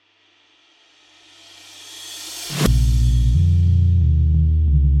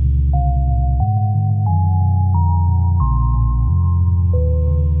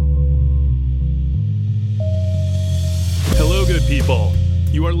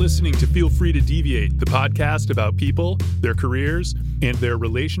listening to Feel Free to Deviate, the podcast about people, their careers, and their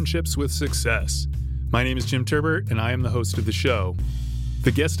relationships with success. My name is Jim Turbert, and I am the host of the show. The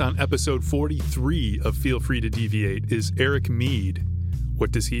guest on episode 43 of Feel Free to Deviate is Eric Mead.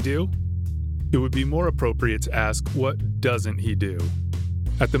 What does he do? It would be more appropriate to ask, what doesn't he do?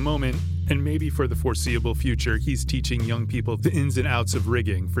 At the moment, and maybe for the foreseeable future, he's teaching young people the ins and outs of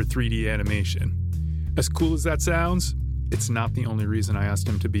rigging for 3D animation. As cool as that sounds, it's not the only reason I asked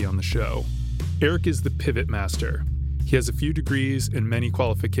him to be on the show. Eric is the pivot master. He has a few degrees and many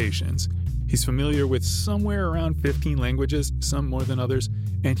qualifications. He's familiar with somewhere around 15 languages, some more than others,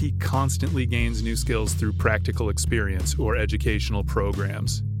 and he constantly gains new skills through practical experience or educational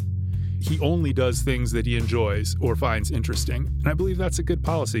programs. He only does things that he enjoys or finds interesting, and I believe that's a good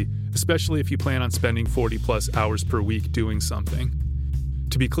policy, especially if you plan on spending 40 plus hours per week doing something.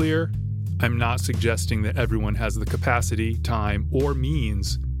 To be clear, I'm not suggesting that everyone has the capacity, time, or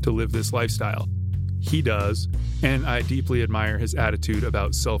means to live this lifestyle. He does, and I deeply admire his attitude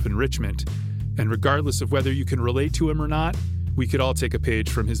about self-enrichment. And regardless of whether you can relate to him or not, we could all take a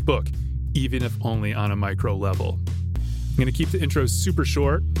page from his book, even if only on a micro level. I'm going to keep the intro super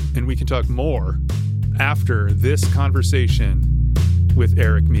short, and we can talk more after this conversation with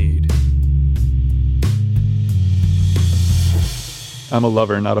Eric Mead. I'm a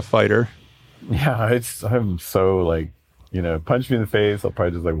lover, not a fighter. Yeah, I'm so punch me in the face, I'll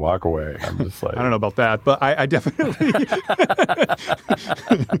probably just walk away. I'm just I don't know about that, but I definitely,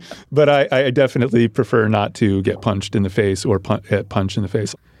 but I definitely prefer not to get punched in the face or get punched in the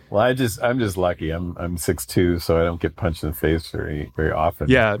face. Well, I'm just lucky. I'm 6'2", so I don't get punched in the face very, very often.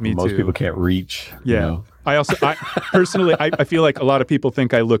 Yeah, me too. Most people can't reach. Yeah. I personally, I feel like a lot of people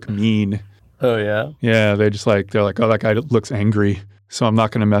think I look mean. Oh, yeah? Yeah, they're like, oh, that guy looks angry, so I'm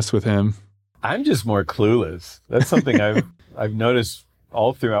not going to mess with him. I'm just more clueless. That's something I've noticed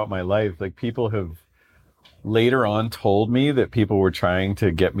all throughout my life. People have later on told me that people were trying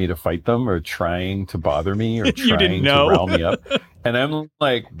to get me to fight them or trying to bother me or trying to rile me up. And I'm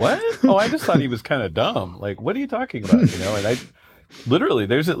like, what? Oh, I just thought he was kind of dumb. What are you talking about? And I literally,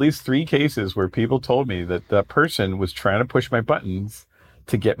 there's at least 3 cases where people told me that that person was trying to push my buttons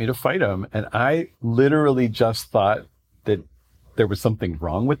to get me to fight him. And I literally just thought that there was something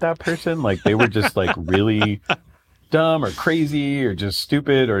wrong with that person. They were just really dumb or crazy or just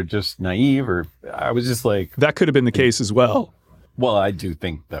stupid or just naive, or I was just that could have been the case as well. Well, I do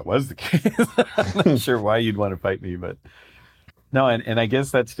think that was the case. I'm not sure why you'd want to fight me, but no. And I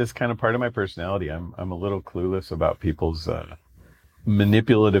guess that's just kind of part of my personality. I'm a little clueless about people's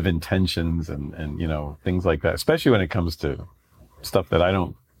manipulative intentions and things like that, especially when it comes to stuff that I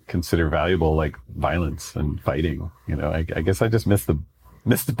don't consider valuable, like violence and fighting. I guess I just missed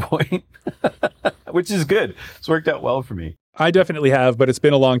the point, which is good. It's worked out well for me. I definitely have, but it's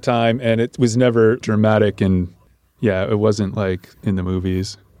been a long time, and it was never dramatic, and yeah, it wasn't like in the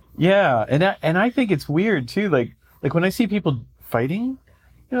movies. Yeah, and I think it's weird too. Like when I see people fighting,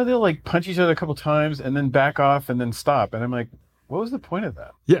 they'll punch each other a couple times and then back off and then stop, and I'm like, what was the point of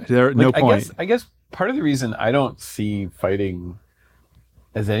that? Yeah, there's no point. I guess part of the reason I don't see fighting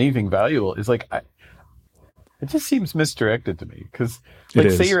as anything valuable is it just seems misdirected to me, because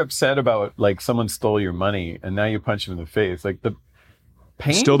say you're upset about someone stole your money and now you punch them in the face, the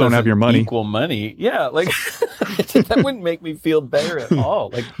pain still don't have your money equal money. Yeah, that wouldn't make me feel better at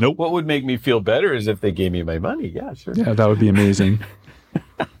all. Nope. What would make me feel better is if they gave me my money. Yeah, sure. Yeah, that would be amazing.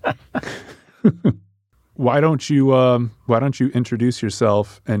 Why don't you introduce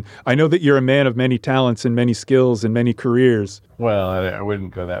yourself? And I know that you're a man of many talents and many skills and many careers. Well, I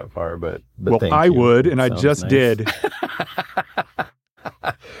wouldn't go that far, but well, I would, and I just did.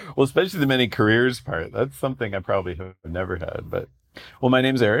 Well, especially the many careers part. That's something I probably have never had. But well, my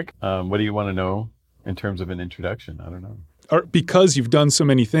name's Eric. What do you want to know in terms of an introduction? I don't know. Or because you've done so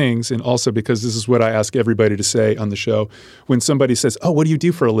many things, and also because this is what I ask everybody to say on the show. When somebody says, "Oh, what do you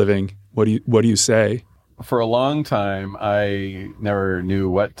do for a living?" What do you say? For a long time, I never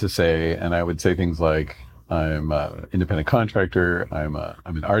knew what to say, and I would say things like, I'm an independent contractor, I'm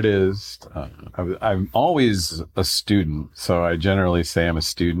an artist, I'm always a student, so I generally say I'm a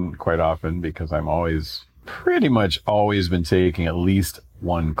student quite often because I'm pretty much always been taking at least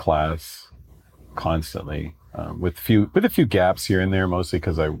one class constantly, with a few gaps here and there, mostly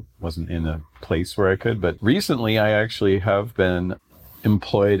because I wasn't in a place where I could. But recently, I actually have been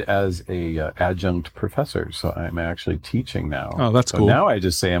employed as a adjunct professor, so I'm actually teaching now. Oh, that's cool. Now I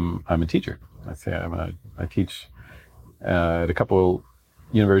just say I'm a teacher. I say I teach at a couple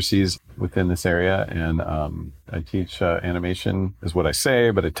universities within this area, and I teach animation is what I say,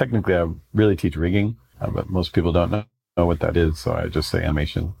 but I really teach rigging. But most people don't know know what that is, so I just say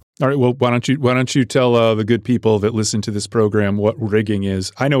animation. All right. Well, why don't you tell the good people that listen to this program what rigging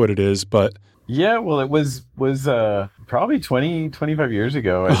is? I know what it is, but yeah, well, it was probably 25 years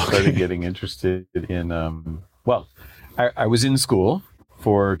ago. I started getting interested in. I was in school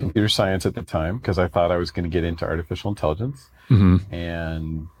for computer science at the time because I thought I was going to get into artificial intelligence. Mm-hmm.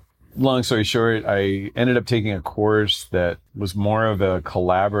 And long story short, I ended up taking a course that was more of a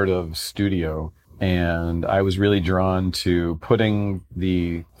collaborative studio. And I was really drawn to putting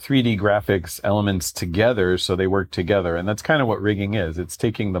the 3D graphics elements together so they work together. And that's kind of what rigging is. It's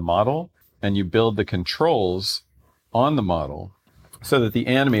taking the model and you build the controls on the model so that the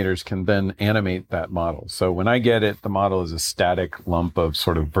animators can then animate that model. So when I get it, the model is a static lump of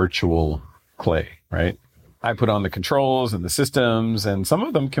sort of virtual clay, right? I put on the controls and the systems, and some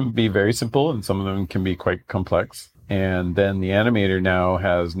of them can be very simple and some of them can be quite complex. And then the animator now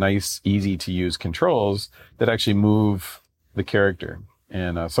has nice, easy to use controls that actually move the character.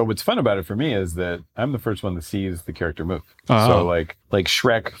 And so what's fun about it for me is that I'm the first one that sees the character move. Uh-huh. So like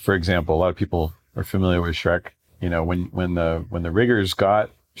Shrek, for example, a lot of people are familiar with Shrek. You know, when the riggers got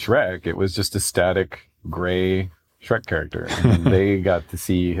Shrek, it was just a static gray Shrek character. And they got to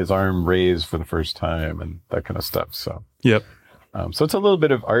see his arm raised for the first time and that kind of stuff. So, yep. So it's a little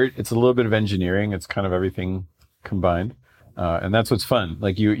bit of art. It's a little bit of engineering. It's kind of everything combined. And that's what's fun.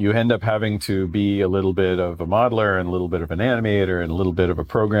 Like you end up having to be a little bit of a modeler and a little bit of an animator and a little bit of a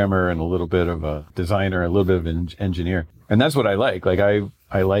programmer and a little bit of a designer, a little bit of an engineer. And that's what I like. Like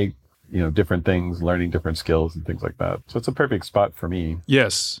I like, different things, learning different skills and things like that. So it's a perfect spot for me.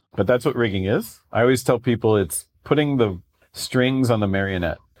 Yes. But that's what rigging is. I always tell people it's putting the strings on the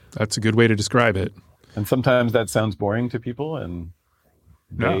marionette. That's a good way to describe it. And sometimes that sounds boring to people and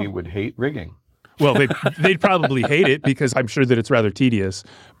they would hate rigging. Well, they'd probably hate it because I'm sure that it's rather tedious,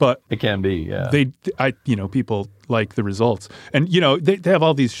 but it can be, yeah. People like the results. And, they have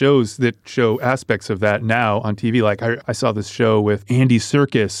all these shows that show aspects of that now on TV. Like I saw this show with Andy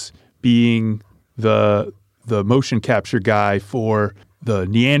Serkis being the motion capture guy for the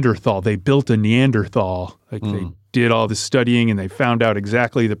Neanderthal. They built a Neanderthal. Like they did all this studying and they found out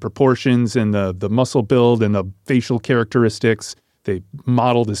exactly the proportions and the muscle build and the facial characteristics. They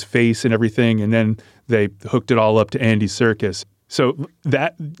modeled his face and everything, and then they hooked it all up to Andy Serkis. So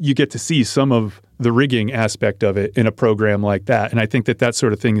that you get to see some of the rigging aspect of it in a program like that. And I think that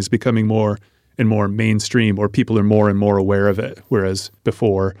sort of thing is becoming more and more mainstream, or people are more and more aware of it. Whereas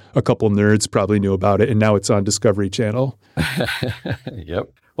before, a couple nerds probably knew about it, and now it's on Discovery Channel.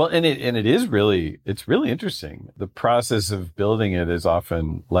 Yep. Well, it's really interesting. The process of building it is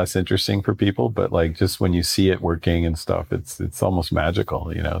often less interesting for people, but like just when you see it working and stuff, it's almost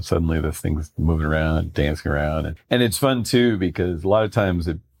magical. Suddenly this thing's moving around and dancing around, and it's fun too because a lot of times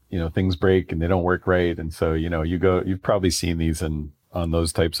things break and they don't work right, and so you've probably seen these on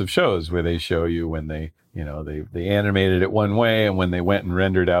those types of shows where they show you when they animated it one way, and when they went and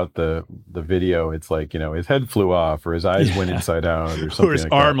rendered out the video, it's like, his head flew off or his eyes went inside out or something, or his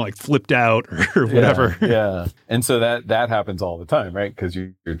arm like flipped out or whatever. Yeah. And so that happens all the time, right? Because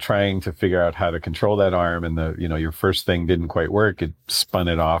you're trying to figure out how to control that arm, and your first thing didn't quite work. It spun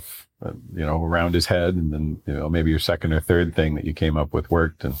it off, around his head, and then, maybe your second or third thing that you came up with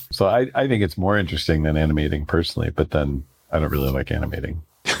worked. And so I think it's more interesting than animating personally, but then I don't really like animating.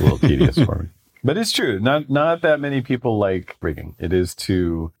 It's a little tedious for me. But it's true. Not that many people like rigging. It is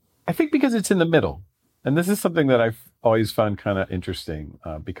I think because it's in the middle. And this is something that I've always found kind of interesting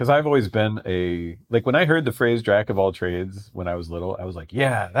because I've always been when I heard the phrase jack of all trades when I was little, I was like,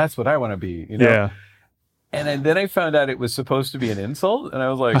 yeah, that's what I want to be. Yeah. And then I found out it was supposed to be an insult. And I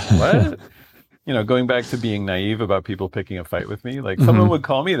was like, what? Going back to being naive about people picking a fight with me, like someone would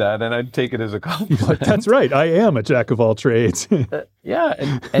call me that and I'd take it as a compliment. That's right. I am a jack of all trades.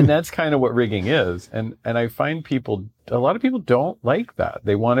 Yeah. And that's kind of what rigging is. And I find a lot of people don't like that.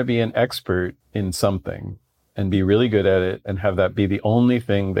 They want to be an expert in something and be really good at it and have that be the only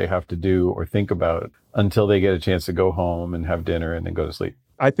thing they have to do or think about until they get a chance to go home and have dinner and then go to sleep.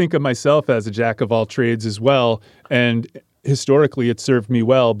 I think of myself as a jack of all trades as well. And historically, it served me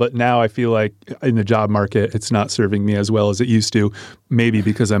well, but now I feel like in the job market, it's not serving me as well as it used to, maybe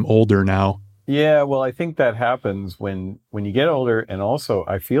because I'm older now. Yeah, well, I think that happens when you get older, and also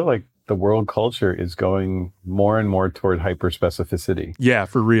I feel like the world culture is going more and more toward hyper-specificity. Yeah,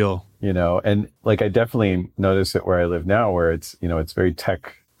 for real. And like I definitely notice it where I live now, where it's very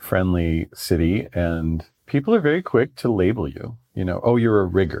tech-friendly city, and people are very quick to label you, oh, you're a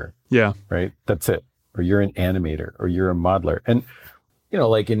rigger. Yeah. Right? That's it. Or you're an animator, or you're a modeler. And,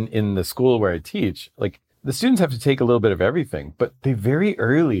 like in the school where I teach, like the students have to take a little bit of everything, but they very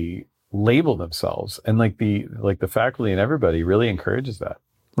early label themselves. And like the faculty and everybody really encourages that.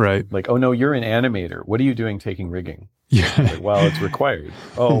 Right. Like, oh no, you're an animator. What are you doing taking rigging? Yeah. Like, well, it's required.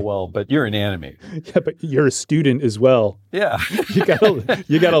 Oh, well, but you're an animator. Yeah, but you're a student as well. Yeah. You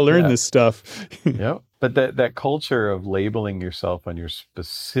gotta learn this stuff. Yeah. But that culture of labeling yourself on your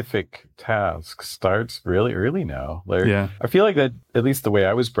specific task starts really early now. Like, Yeah. I feel like that, at least the way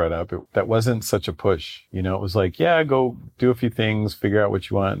I was brought up, that wasn't such a push. You know, it was like, yeah, go do a few things, figure out what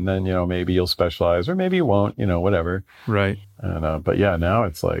you want, and then, you know, maybe you'll specialize or maybe you won't, you know, whatever. Right. And, but yeah, now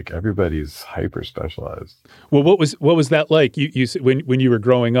it's like everybody's hyper specialized. Well, what was that like? You when you were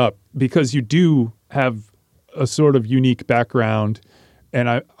growing up, because you do have a sort of unique background, and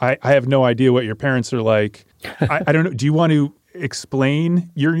I have no idea what your parents are like. I don't know. Do you want to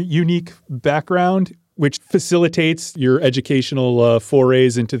explain your unique background, which facilitates your educational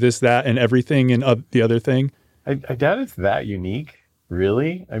forays into this, that, and everything, and the other thing? I doubt it's that unique,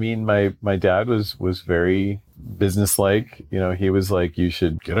 really. I mean, my dad was very businesslike. You know, he was like, you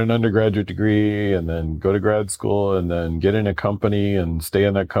should get an undergraduate degree and then go to grad school and then get in a company and stay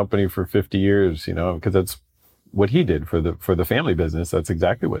in that company for 50 years, you know, because that's what he did for the family business. That's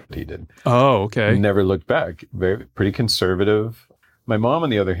exactly what he did. Oh, okay. He never looked back. Pretty conservative. My mom, on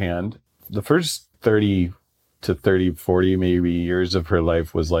the other hand, the first 30 to 30, 40 maybe years of her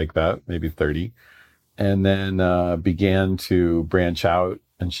life was like that, maybe 30. And then began to branch out,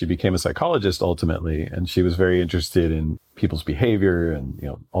 and she became a psychologist ultimately. And she was very interested in people's behavior and, you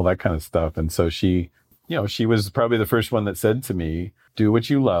know, all that kind of stuff. And so she was probably the first one that said to me, do what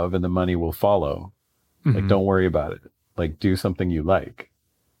you love and the money will follow. Mm-hmm. Like, don't worry about it. Like, do something you like.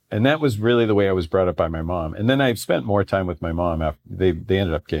 And that was really the way I was brought up by my mom. And then I spent more time with my mom after they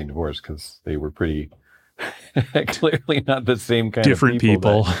ended up getting divorced because they were pretty clearly not the same kind different of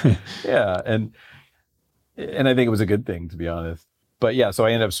people. Yeah. And I think it was a good thing, to be honest. But yeah, so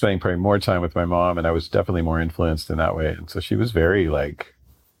I ended up spending probably more time with my mom, and I was definitely more influenced in that way. And so she was very like,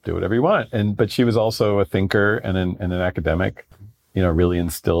 do whatever you want. But she was also a thinker and an academic, you know, really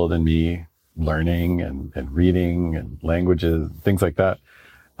instilled in me learning and reading and languages, things like that.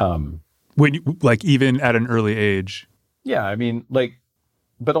 When you, like, even at an early age. Yeah, I mean, like,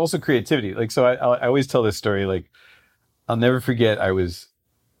 but also creativity. Like, so I always tell this story. Like, I'll never forget. I was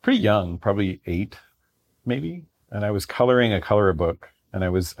pretty young, probably 8, maybe, and I was coloring a color book, and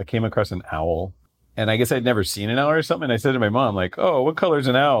I came across an owl, and I guess I'd never seen an owl or something. And I said to my mom, like, "Oh, what color's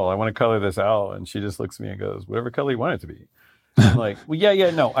an owl? I want to color this owl." And she just looks at me and goes, "Whatever color you want it to be." I'm like, well, yeah,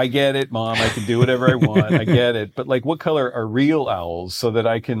 no, I get it, Mom. I can do whatever I want. I get it. But like, what color are real owls so that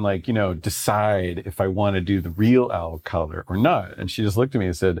I can, like, you know, decide if I want to do the real owl color or not? And she just looked at me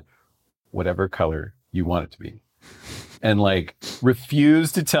and said, whatever color you want it to be. And like,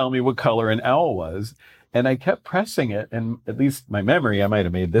 refused to tell me what color an owl was. And I kept pressing it. And at least my memory, I might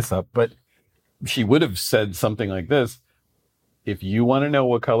have made this up, but she would have said something like this: if you want to know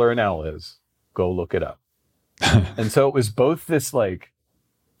what color an owl is, go look it up. And so it was both this, like,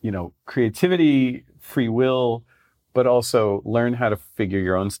 you know, creativity, free will, but also learn how to figure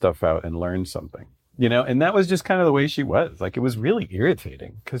your own stuff out and learn something, you know? And that was just kind of the way she was. Like, it was really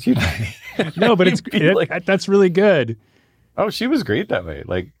irritating because you no, but like, that's really good. Oh, she was great that way.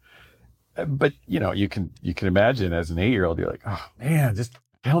 Like, but you know, you can imagine as an 8-year-old, you're like, oh man, just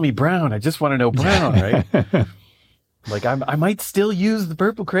tell me brown. I just want to know brown, right? Like, I might still use the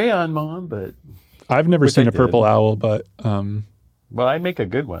purple crayon, Mom, but I've never seen a purple owl, but well, I make a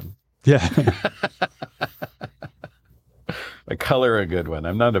good one. Yeah. I color a good one.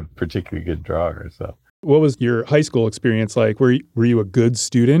 I'm not a particularly good drawer, so. What was your high school experience like? Were you a good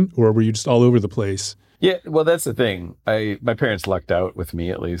student, or were you just all over the place? Yeah, well, that's the thing. My parents lucked out with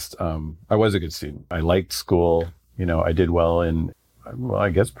me, at least. I was a good student. I liked school. You know, I did well in, well, I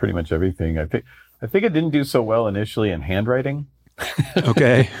guess pretty much everything. I think I didn't do so well initially in handwriting.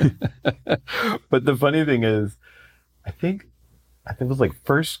 Okay. But the funny thing is, I think it was like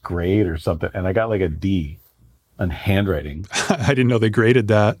first grade or something, and I got like a D on handwriting. I didn't know they graded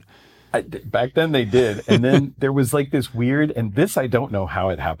that. Back then they did. And then there was like this weird, and this, I don't know how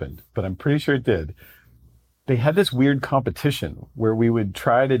it happened, but I'm pretty sure it did. They had this weird competition where we would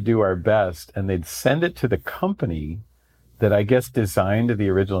try to do our best, and they'd send it to the company that I guess designed the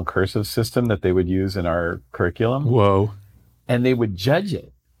original cursive system that they would use in our curriculum. Whoa. And they would judge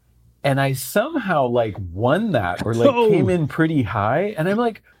it. And I somehow like won that, or like came in pretty high. And I'm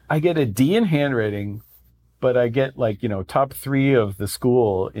like, I get a D in handwriting, but I get like, you know, top 3 of the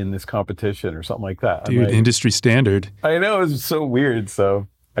school in this competition or something like that. Dude, like, industry standard. I know, it was so weird. So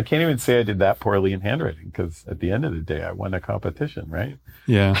I can't even say I did that poorly in handwriting, because at the end of the day, I won a competition, right?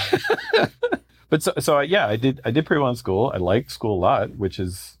 Yeah. But so yeah, I did pretty well in school. I liked school a lot, which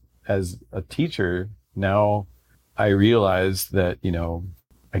is as a teacher, now I realized that,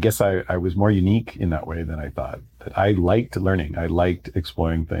 I guess I was more unique in that way than I thought. That I liked learning. I liked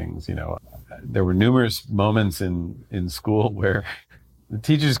exploring things. There were numerous moments in school where the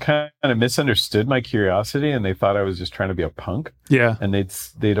teachers kind of misunderstood my curiosity, and they thought I was just trying to be a punk. Yeah. And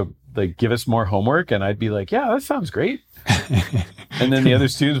they'd like give us more homework, and I'd be like, yeah, that sounds great. And then the other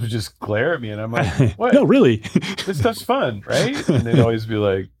students would just glare at me, and I'm like, what? No, really? This stuff's fun, right? And they'd always be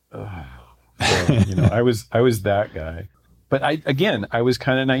like, ugh. So, I was that guy. But I was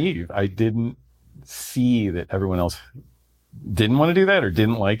kind of naive. I didn't see that everyone else didn't want to do that or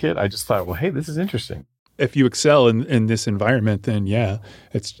didn't like it. I just thought, well, hey, this is interesting. If you excel in this environment, then yeah,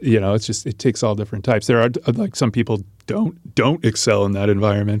 it's just, it takes all different types. There are like some people don't excel in that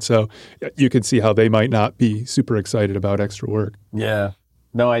environment. So you can see how they might not be super excited about extra work. Yeah.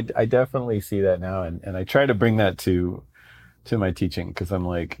 No, I definitely see that now. And I try to bring that to my teaching, because I'm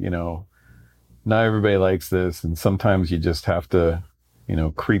like, not everybody likes this. And sometimes you just have to,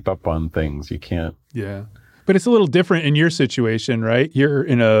 creep up on things. You can't. Yeah. But it's a little different in your situation, right?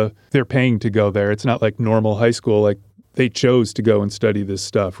 They're paying to go there. It's not like normal high school. Like they chose to go and study this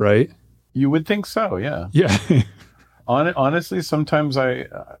stuff, right? You would think so. Yeah. Yeah. Honestly, sometimes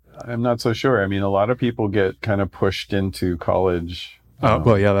I'm not so sure. I mean, a lot of people get kind of pushed into college.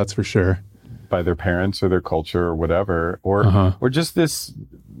 Well, yeah, that's for sure. By their parents or their culture or whatever, or just this,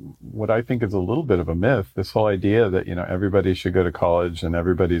 what I think is a little bit of a myth, this whole idea that, everybody should go to college and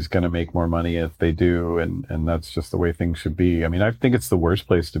everybody's going to make more money if they do. And that's just the way things should be. I mean, I think it's the worst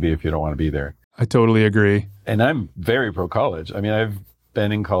place to be if you don't want to be there. I totally agree. And I'm very pro college. I mean, I've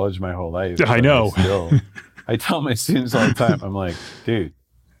been in college my whole life. I know. I tell my students all the time, I'm like, dude,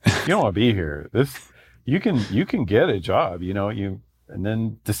 you don't want to be here. You can get a job, and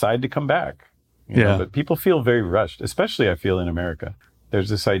then decide to come back. But people feel very rushed, especially I feel in America. There's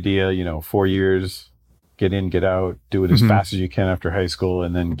this idea, 4 years, get in, get out, do it as fast as you can after high school,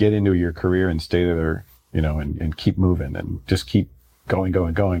 and then get into your career and stay there, and keep moving and just keep going.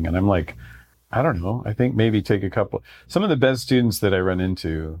 And I'm like, I don't know. I think maybe take some of the best students that I run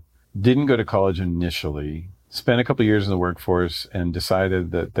into didn't go to college initially, spent a couple of years in the workforce and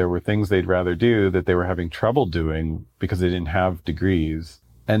decided that there were things they'd rather do that they were having trouble doing because they didn't have degrees.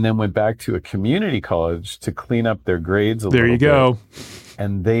 And then went back to a community college to clean up their grades a little bit. There you go.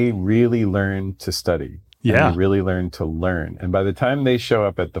 And they really learned to study. Yeah. And they really learned to learn. And by the time they show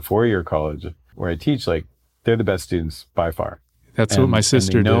up at the 4-year college where I teach, like, they're the best students by far. That's what my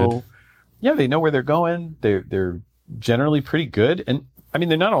sister did. Yeah, they know where they're going. They're generally pretty good. And I mean,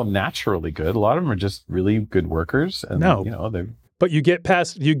 they're not all naturally good. A lot of them are just really good workers. And, but you get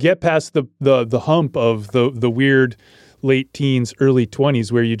past the hump of the weird late teens, early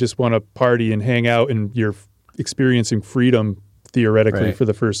 20s, where you just want to party and hang out and you're experiencing freedom theoretically for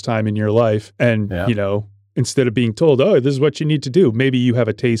the first time in your life. And, instead of being told, oh, this is what you need to do, maybe you have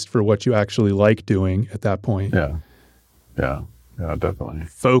a taste for what you actually like doing at that point. Yeah, definitely.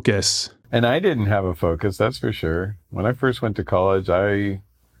 Focus. And I didn't have a focus, that's for sure. When I first went to college, I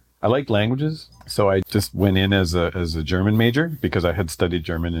liked languages. So I just went in as a German major because I had studied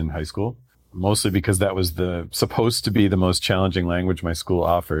German in high school. Mostly because that was supposed to be the most challenging language my school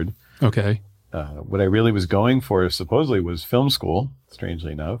offered. Okay. What I really was going for supposedly was film school,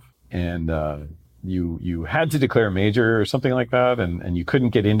 strangely enough. And you had to declare a major or something like that. And you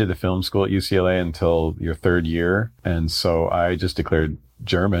couldn't get into the film school at UCLA until your 3rd year. And so I just declared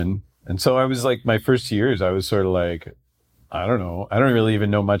German. And so I was like, my first 2 years, I was sort of like, I don't know. I don't really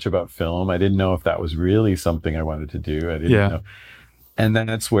even know much about film. I didn't know if that was really something I wanted to do. I didn't know. And then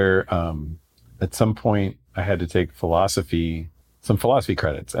that's where, at some point I had to take some philosophy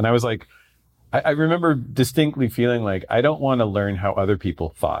credits. And I was like, I remember distinctly feeling like, I don't want to learn how other people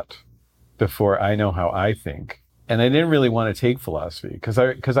thought before I know how I think. And I didn't really want to take philosophy because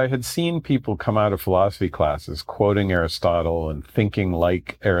I had seen people come out of philosophy classes quoting Aristotle and thinking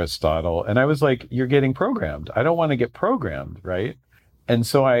like Aristotle. And I was like, you're getting programmed. I don't want to get programmed, right? And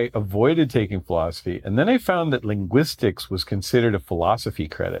so I avoided taking philosophy. And then I found that linguistics was considered a philosophy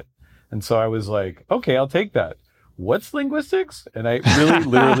credit. And so I was like, okay, I'll take that. What's linguistics? And I really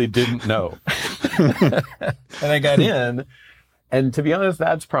literally didn't know. And I got in. And to be honest,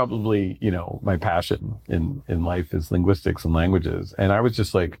 that's probably, my passion in life is linguistics and languages. And I was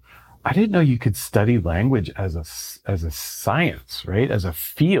just like, I didn't know you could study language as a science, right? As a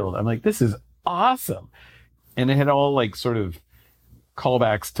field. I'm like, this is awesome. And it had all like sort of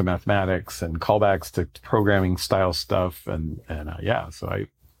callbacks to mathematics and callbacks to programming style stuff. So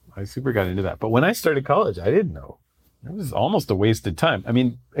I super got into that. But when I started college, I didn't know. It was almost a wasted time. I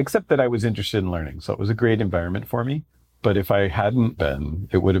mean, except that I was interested in learning. So it was a great environment for me. But if I hadn't been,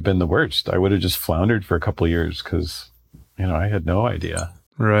 it would have been the worst. I would have just floundered for a couple of years because, I had no idea.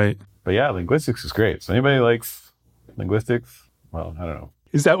 Right. But yeah, linguistics is great. So anybody likes linguistics? Well, I don't know.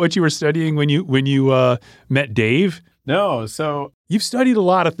 Is that what you were studying when you met Dave? No. So you've studied a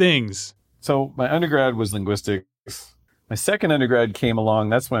lot of things. So my undergrad was linguistics. My second undergrad came along.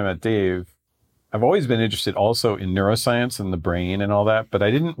 That's when I met Dave. I've always been interested also in neuroscience and the brain and all that, but I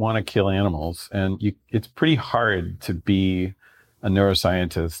didn't want to kill animals. And it's pretty hard to be a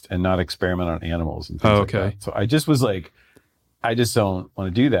neuroscientist and not experiment on animals and things like that. So I just was like, I just don't want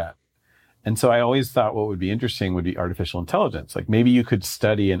to do that. And so I always thought what would be interesting would be artificial intelligence. Like maybe you could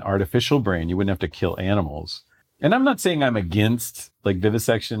study an artificial brain. You wouldn't have to kill animals. And I'm not saying I'm against like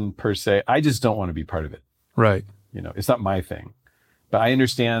vivisection per se. I just don't want to be part of it. Right. It's not my thing. But I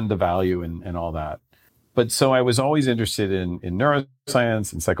understand the value and all that. But so I was always interested in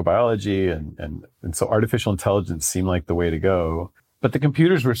neuroscience and psychobiology and so artificial intelligence seemed like the way to go. But the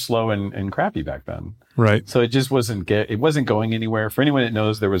computers were slow and crappy back then. Right. So it just wasn't going anywhere. For anyone that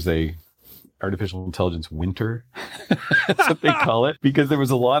knows, there was a artificial intelligence winter. That's what they call it, because there was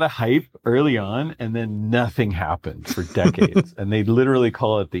a lot of hype early on and then nothing happened for decades. And they literally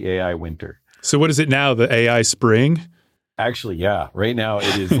call it the AI winter. So what is it now? The AI spring? Actually, yeah. Right now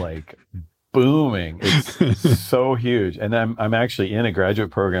it is like booming. It's so huge. And I'm actually in a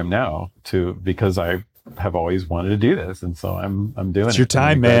graduate program now because I have always wanted to do this. And so I'm doing it. It's your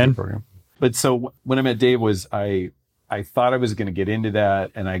time, man. Program. But so when I met Dave I thought I was going to get into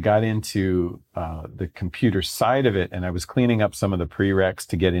that, and I got into the computer side of it, and I was cleaning up some of the prereqs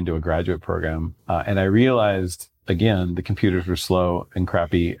to get into a graduate program. And I realized, again, the computers were slow and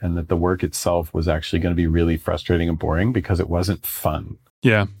crappy, and that the work itself was actually going to be really frustrating and boring because it wasn't fun.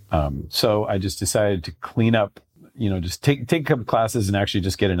 Yeah. So I just decided to clean up, just take a couple classes and actually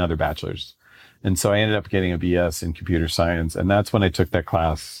just get another bachelor's. And so I ended up getting a BS in computer science, and that's when I took that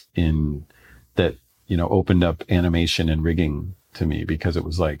class that opened up animation and rigging to me, because it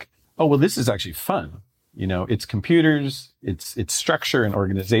was like, oh, well, this is actually fun. It's computers, it's structure and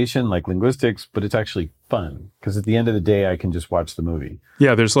organization like linguistics, but it's actually fun because at the end of the day, I can just watch the movie.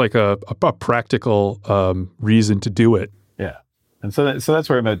 Yeah, there's like a practical reason to do it. Yeah. And so that's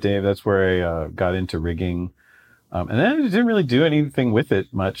where I met Dave. That's where I got into rigging. And then I didn't really do anything with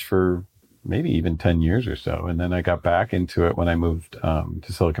it much for maybe even 10 years or so. And then I got back into it when I moved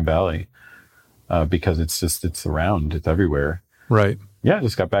to Silicon Valley. Because it's around, it's everywhere. Right. Yeah, I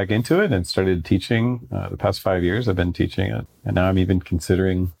just got back into it and started teaching. The past 5 years, I've been teaching it. And now I'm even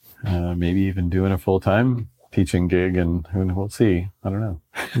considering maybe even doing a full-time teaching gig, and we'll see. I don't know.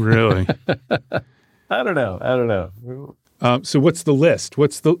 Really? I don't know. So what's the list?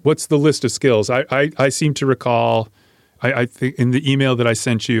 What's the list of skills? I seem to recall, I think in the email that I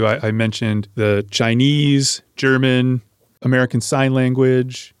sent you, I mentioned the Chinese, German, American Sign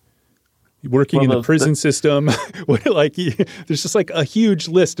Language, working in the prison system. There's just like a huge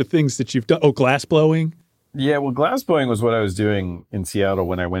list of things that you've done. Oh, glass blowing. Yeah. Well, glass blowing was what I was doing in Seattle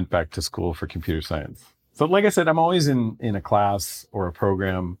when I went back to school for computer science. So like I said, I'm always in a class or a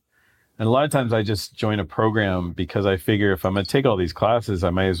program. And a lot of times I just join a program because I figure if I'm going to take all these classes, I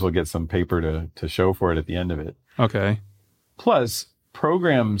might as well get some paper to show for it at the end of it. Okay. Plus,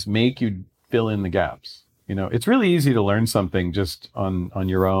 programs make you fill in the gaps. It's really easy to learn something just on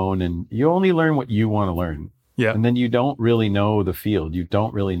your own, and you only learn what you want to learn. Yeah. And then you don't really know the field. You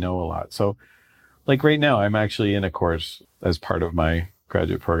don't really know a lot. So like right now, I'm actually in a course as part of my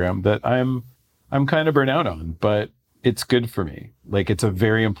graduate program that I'm kind of burnt out on, but it's good for me. Like it's a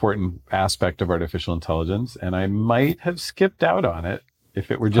very important aspect of artificial intelligence, and I might have skipped out on it if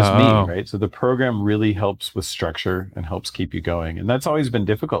it were just me, right? So the program really helps with structure and helps keep you going. And that's always been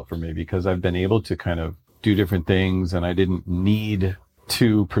difficult for me because I've been able to kind of do different things and I didn't need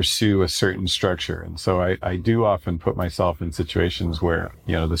to pursue a certain structure. And so I do often put myself in situations where,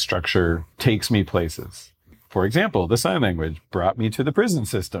 the structure takes me places. For example, the sign language brought me to the prison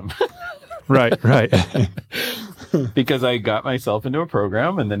system. Right. Because I got myself into a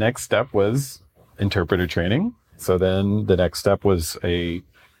program and the next step was interpreter training. So then the next step was an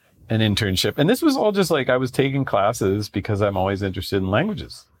internship. And this was all just like I was taking classes because I'm always interested in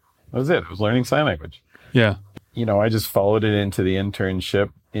languages. That was it. I was learning sign language. Yeah. I just followed it into the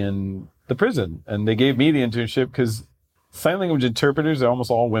internship in the prison. And they gave me the internship because sign language interpreters are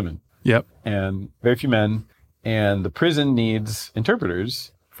almost all women. Yep. And very few men. And the prison needs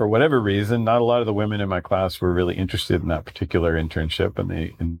interpreters for whatever reason. Not a lot of the women in my class were really interested in that particular internship. And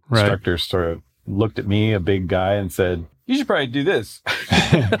the instructor sort of looked at me, a big guy, and said, you should probably do this.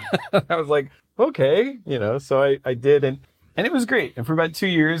 I was like, okay, so I did. And And it was great. And for about 2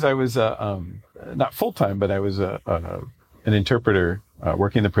 years, I was not full time, but I was an interpreter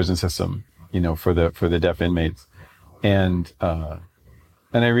working in the prison system, for the deaf inmates. And I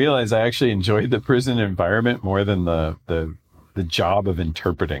realized I actually enjoyed the prison environment more than the job of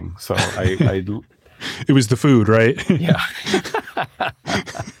interpreting. So I it was the food, right? Yeah.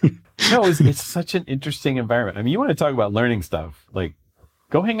 No, it's such an interesting environment. I mean, you want to talk about learning stuff, like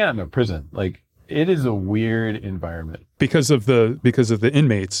go hang out in a prison. Like it is a weird environment. Because of the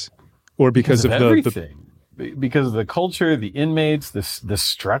inmates or because of everything. Because of the culture, the inmates, the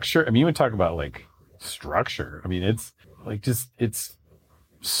structure. I mean, you would talk about like structure. I mean, it's like it's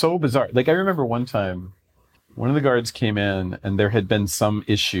so bizarre. Like I remember one time one of the guards came in and there had been some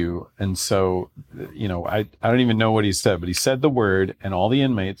issue. And so, I don't even know what he said, but he said the word and all the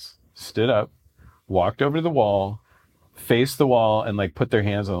inmates stood up, walked over to the wall, faced the wall and like put their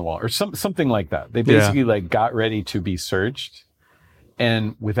hands on the wall or something like that. They basically like got ready to be searched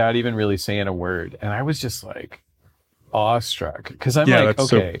and without even really saying a word. And I was just like awestruck because I'm like,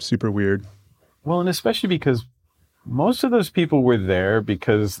 that's okay, so super weird. Well, and especially because most of those people were there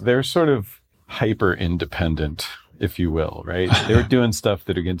because they're sort of hyper independent, if you will, right? They were doing stuff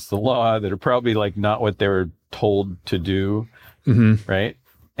that are against the law, that are probably like not what they were told to do, right?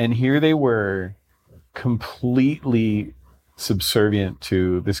 And here they were completely subservient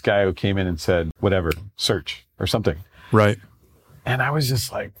to this guy who came in and said, whatever, search or something. Right. And I was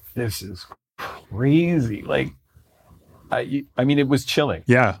just like, this is crazy. Like, I mean, it was chilling.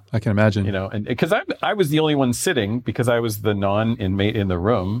 Yeah, I can imagine. And because I was the only one sitting because I was the non-inmate in the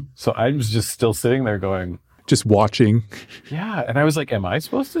room. So I was just still sitting there going, just watching. Yeah. And I was like, am I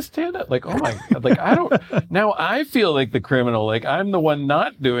supposed to stand up? Like, oh my God. Like, I don't, now I feel like the criminal, like I'm the one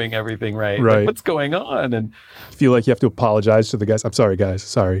not doing everything right. Right. Like, what's going on? And feel like you have to apologize to the guys. I'm sorry, guys.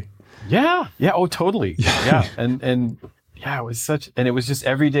 Sorry. Yeah. Yeah. Oh, totally. Yeah. And yeah, it was it was just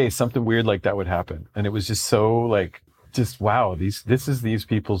every day something weird like that would happen. And it was just so like, just wow, this is these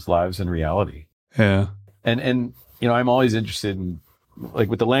people's lives in reality. Yeah. And I'm always interested in, like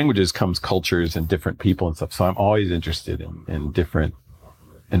with the languages comes cultures and different people and stuff. So I'm always interested in different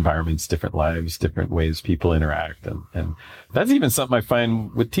environments, different lives, different ways people interact. And that's even something I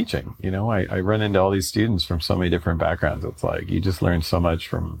find with teaching. I run into all these students from so many different backgrounds. It's like you just learn so much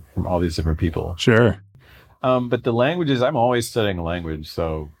from all these different people. Sure. But the languages, I'm always studying a language.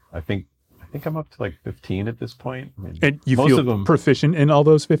 So I think I'm up to like 15 at this point. I mean, And you most feel of them, proficient in all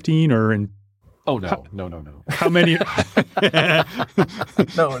those 15 or in? Oh, no. How many?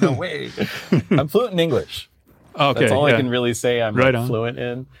 No way. I'm fluent in English. Okay. That's all I can really say I'm Right like on. fluent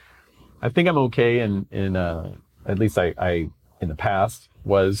in. I think I'm okay in at least I in the past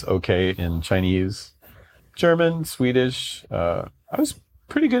was okay in Chinese, German, Swedish. I was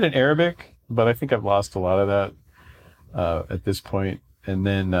pretty good in Arabic, but I think I've lost a lot of that at this point. And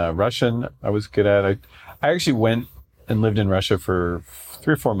then Russian, I was good at. I actually went and lived in Russia for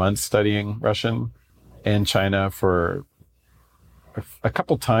 3 or 4 months studying Russian, and China for a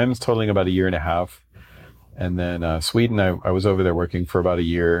couple times, totaling about 1.5 years. And then Sweden, I was over there working for about 1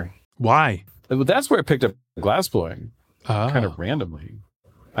 year. Why? Well, that's where I picked up glassblowing, kind of randomly.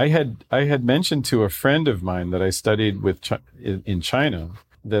 I had mentioned to a friend of mine that I studied with in China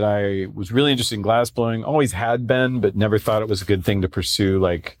that I was really interested in glassblowing, always had been, but never thought it was a good thing to pursue,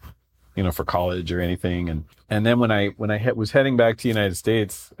 like, for college or anything. And then when I was heading back to the United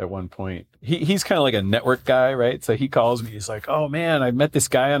States at one point, he's kind of like a network guy, right? So he calls me, he's like, oh man, I met this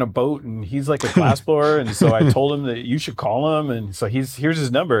guy on a boat and he's like a glassblower. And so I told him that you should call him. And so here's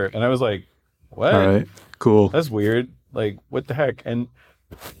his number. And I was like, what? All right, cool. That's weird. Like, what the heck? And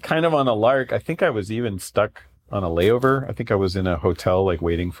kind of on a lark, I think I was even stuck on a layover. I think I was in a hotel, like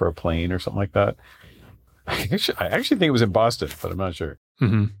waiting for a plane or something like that. I actually think it was in Boston, but I'm not sure.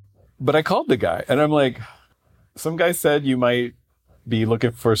 Mm-hmm. But I called the guy and I'm like, some guy said you might be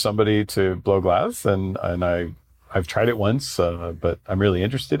looking for somebody to blow glass. And I've tried it once, but I'm really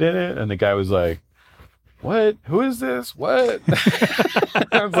interested in it. And the guy was like, what? Who is this? What?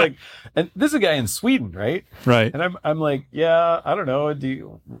 I was like, and this is a guy in Sweden, right? Right. And I'm like, yeah, I don't know.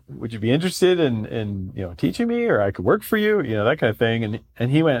 Would you be interested in teaching me, or I could work for you, that kind of thing.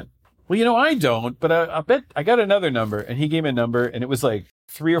 And he went, well, I don't, but I bet I got another number. And he gave me a number, and it was like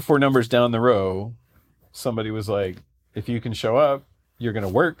 3 or 4 numbers down the row. Somebody was like, if you can show up, you're going to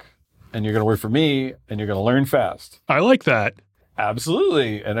work, and you're going to work for me, and you're going to learn fast. I like that.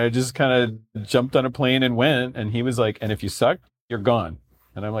 Absolutely. And I just kind of jumped on a plane and went, and he was like, and if you suck, you're gone.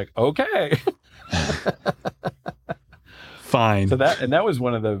 And I'm like, okay. Fine. So that was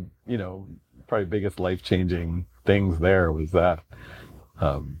one of the, probably biggest life-changing things there was that.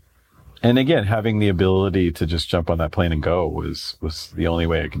 And again, having the ability to just jump on that plane and go was the only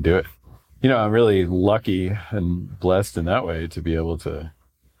way I could do it. I'm really lucky and blessed in that way to be able to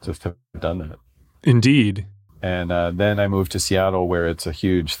just have done that. Indeed. And then I moved to Seattle, where it's a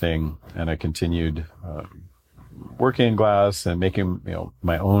huge thing, and I continued working in glass and making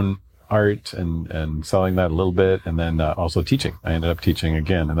my own art and selling that a little bit, and then also teaching. I ended up teaching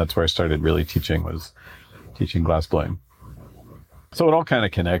again, and that's where I started really teaching, was teaching glass blowing. So it all kind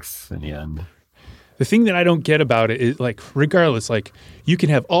of connects in the end. The thing that I don't get about it is, like, regardless, like, you can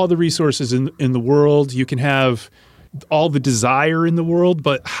have all the resources in the world, you can have all the desire in the world,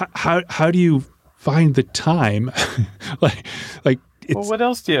 but how do you find the time? like it's, well, what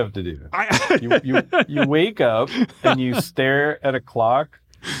else do you have to do? You wake up and you stare at a clock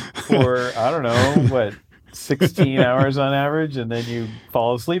for, I don't know, 16 hours on average, and then you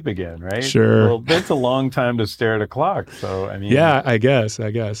fall asleep again, right? Sure. Well, that's a long time to stare at a clock. So, I mean, yeah, I guess.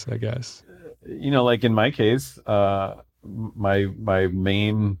 Like in my case, my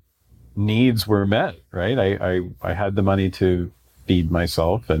main needs were met, right? I had the money to feed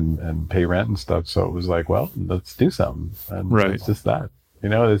myself and pay rent and stuff. So it was like, well, let's do something. And right. It's just that,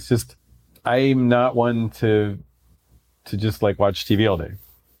 it's just, I'm not one to just like watch TV all day.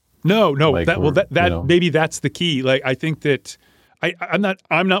 No. Like Maybe that's the key. Like, I think that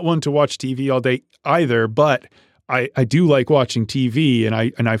I'm not one to watch TV all day either, but I do like watching TV,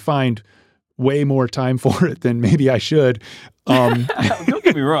 and I find way more time for it than maybe I should. Don't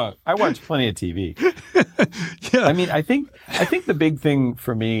get me wrong. I watch plenty of TV. Yeah. I mean, I think the big thing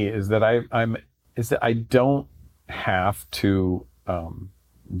for me is that I don't have to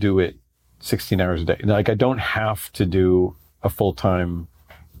do it 16 hours a day. Like, I don't have to do a full-time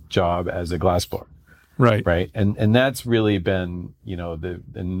job as a glassblower. Right. And that's really been,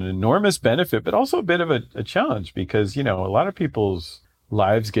 an enormous benefit, but also a bit of a challenge, because, a lot of people's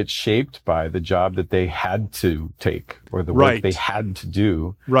lives get shaped by the job that they had to take, or the work they had to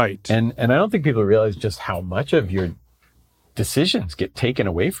do. Right. And I don't think people realize just how much of your decisions get taken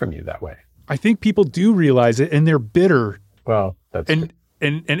away from you that way. I think people do realize it, and they're bitter. Well, that's and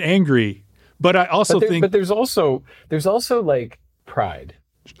angry. But I also think, but there's also like pride.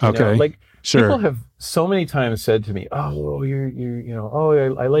 Okay. Like, sure. People have so many times said to me, "Oh, you're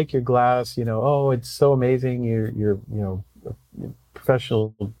I like your glass. Oh, it's so amazing. You're a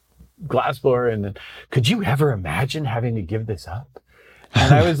professional glassblower, and could you ever imagine having to give this up?"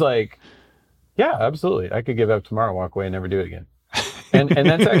 And I was like, "Yeah, absolutely. I could give up tomorrow, walk away, and never do it again." And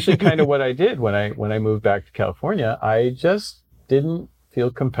that's actually kind of what I did when I moved back to California. I just didn't feel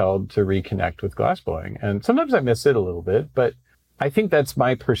compelled to reconnect with glassblowing, and sometimes I miss it a little bit, but I think that's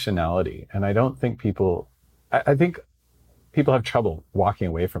my personality, and I don't think I think people have trouble walking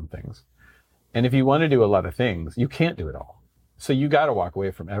away from things. And if you want to do a lot of things, you can't do it all. So you got to walk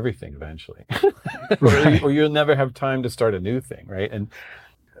away from everything eventually, Right. or you'll never have time to start a new thing, right? And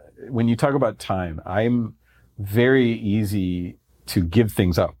when you talk about time, I'm very easy to give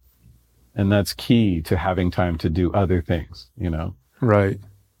things up, and that's key to having time to do other things, Right.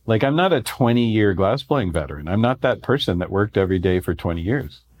 Like, I'm not a 20-year glassblowing veteran. I'm not that person that worked every day for 20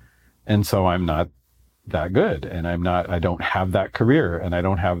 years. And so I'm not that good. And I don't have that career, and I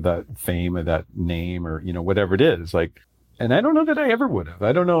don't have that fame or that name, or, whatever it is. Like, and I don't know that I ever would have.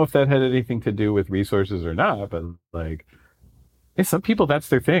 I don't know if that had anything to do with resources or not, but like, some people, that's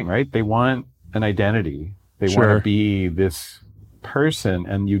their thing, right? They want an identity. They Sure. want to be this person,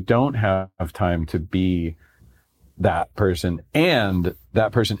 and you don't have time to be that person, and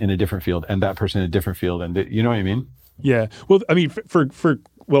that person in a different field, and that person in a different field. And you know what I mean? Yeah. Well, I mean, for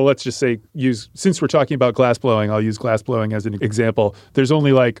let's just say, since we're talking about glass blowing, I'll use glass blowing as an example. There's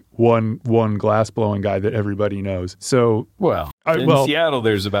only like one glass blowing guy that everybody knows. So, in Seattle,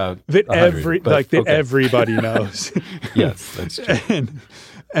 there's about that 100, that everybody knows. Yes, that's true.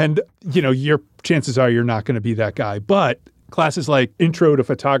 And your chances are you're not going to be that guy. But classes like Intro to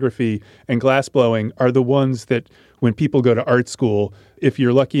Photography and glass blowing are the ones that, when people go to art school, if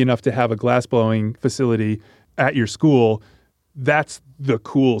you're lucky enough to have a glass blowing facility at your school, that's the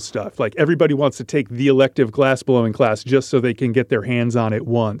cool stuff. Like, everybody wants to take the elective glass blowing class just so they can get their hands on it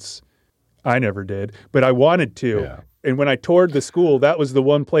once. I never did, but I wanted to. Yeah. And when I toured the school, that was the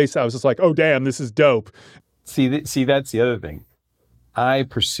one place I was just like, oh, damn, this is dope. See, that's the other thing. I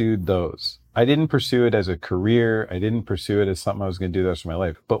pursued those. I didn't pursue it as a career. I didn't pursue it as something I was going to do the rest of my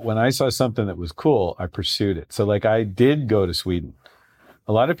life. But when I saw something that was cool, I pursued it. So like, I did go to Sweden.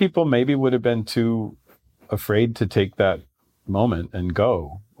 A lot of people maybe would have been too afraid to take that moment and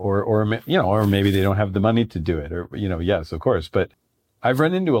go, or maybe they don't have the money to do it, or, yes, of course. But I've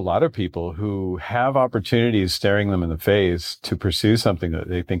run into a lot of people who have opportunities staring them in the face to pursue something that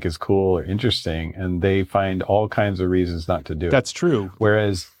they think is cool or interesting, and they find all kinds of reasons not to do it. That's true.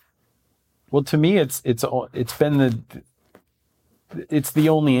 Whereas, well, to me, it's the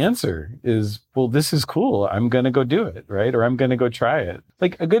only answer is, well, this is cool. I'm going to go do it, right? Or I'm going to go try it.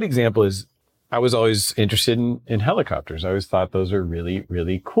 Like a good example is I was always interested in helicopters. I always thought those are really,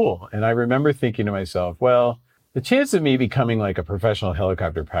 really cool. And I remember thinking to myself, well, the chance of me becoming like a professional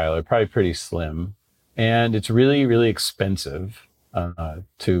helicopter pilot are probably pretty slim. And it's really, really expensive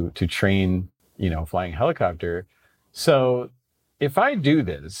to train, flying a helicopter. So if I do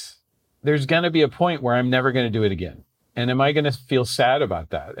this, there's going to be a point where I'm never going to do it again. And am I going to feel sad about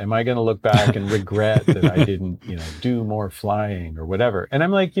that? Am I going to look back and regret that I didn't, do more flying or whatever? And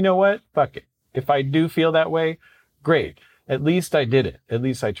I'm like, you know what? Fuck it. If I do feel that way, great. At least I did it. At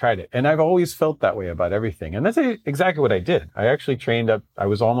least I tried it. And I've always felt that way about everything. And that's exactly what I did. I actually trained up. I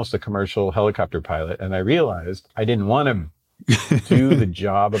was almost a commercial helicopter pilot. And I realized I didn't want to do the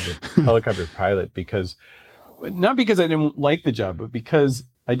job of a helicopter pilot not because I didn't like the job, but because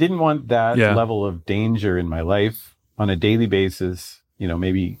I didn't want that level of danger in my life on a daily basis,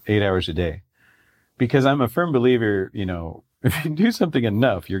 maybe 8 hours a day. Because I'm a firm believer, if you do something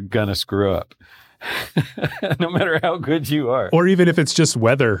enough, you're going to screw up. No matter how good you are. Or even if it's just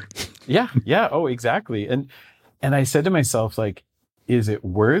weather. Yeah. Oh, exactly. And I said to myself, like, is it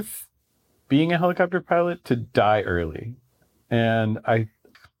worth being a helicopter pilot to die early? And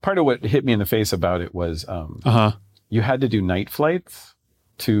part of what hit me in the face about it was you had to do night flights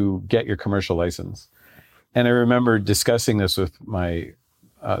to get your commercial license. And I remember discussing this with my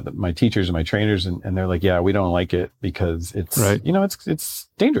teachers and my trainers, and they're like, yeah, we don't like it because it's, it's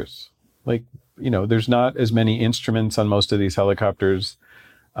dangerous. Like, there's not as many instruments on most of these helicopters.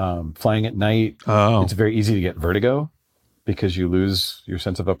 Flying at night, it's very easy to get vertigo because you lose your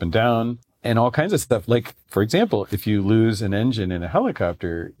sense of up and down and all kinds of stuff. Like, for example, if you lose an engine in a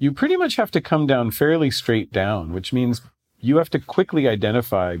helicopter, you pretty much have to come down fairly straight down, which means you have to quickly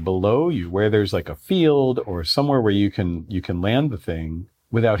identify below you where there's like a field or somewhere where you can land the thing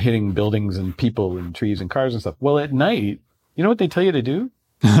without hitting buildings and people and trees and cars and stuff. Well, at night, you know what they tell you to do?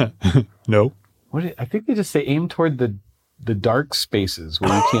 No. I think they just say aim toward the dark spaces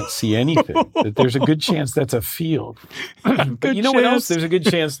where you can't see anything. That there's a good chance that's a field. But you know what else? There's a good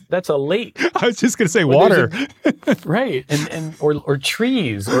chance that's a lake. I was just going to say water. Right. And or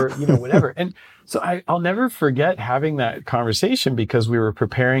trees or, whatever. And so I'll never forget having that conversation because we were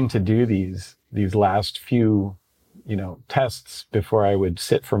preparing to do these last few, tests before I would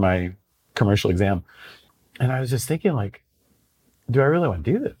sit for my commercial exam. And I was just thinking, like, do I really want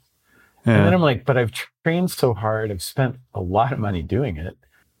to do this? Yeah. And then I'm like, but I've trained so hard. I've spent a lot of money doing it.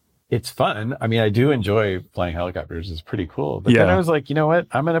 It's fun. I mean, I do enjoy flying helicopters. It's pretty cool. But then I was like, you know what?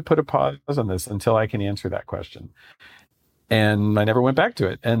 I'm going to put a pause on this until I can answer that question. And I never went back to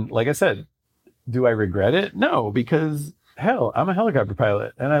it. And like I said, do I regret it? No, because hell, I'm a helicopter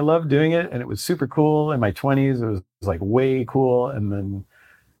pilot and I love doing it. And it was super cool in my 20s. It was like way cool. And then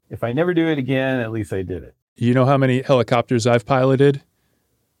if I never do it again, at least I did it. You know how many helicopters I've piloted?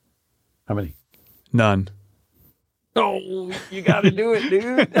 How many? None. Oh, you got to do it,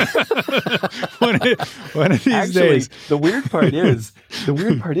 dude. one of these days. The weird part is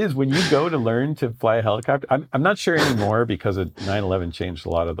when you go to learn to fly a helicopter, I'm not sure anymore because of 9/11 changed a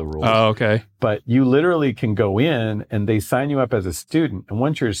lot of the rules. Oh, okay. But you literally can go in and they sign you up as a student. And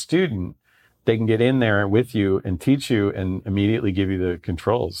once you're a student, they can get in there with you and teach you and immediately give you the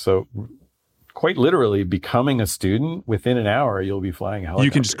controls. So quite literally becoming a student, within an hour, you'll be flying a helicopter.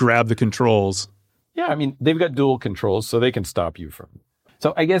 You can just grab the controls. Yeah, I mean, they've got dual controls, so they can stop you from.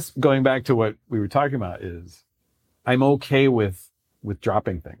 So I guess going back to what we were talking about is I'm okay with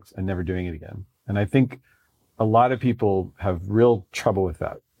dropping things and never doing it again. And I think a lot of people have real trouble with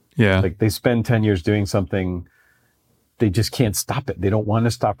that. Yeah. Like they spend 10 years doing something, they just can't stop it. They don't want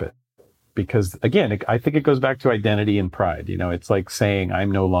to stop it. Because again, I think it goes back to identity and pride. It's like saying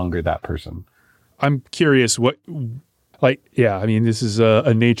I'm no longer that person. I'm curious this is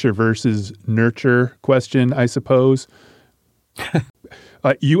a nature versus nurture question, I suppose.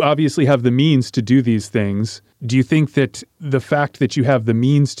 You obviously have the means to do these things. Do you think that the fact that you have the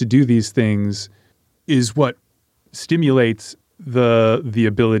means to do these things is what stimulates the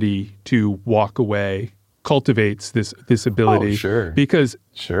ability to walk away, cultivates this ability? Oh, sure. Because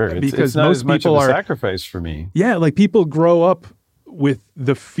it's not most as much people of a sacrifice for me. Yeah, like people grow up with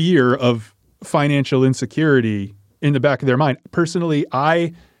the fear of financial insecurity in the back of their mind. Personally,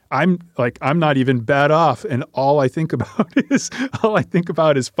 I'm not even bad off, and all I think about is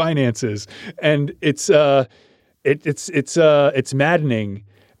finances. And it's It's maddening.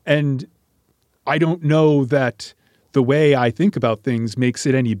 And I don't know that the way I think about things makes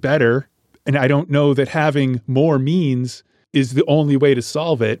it any better. And I don't know that having more means is the only way to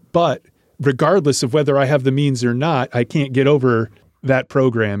solve it. But regardless of whether I have the means or not, I can't get over that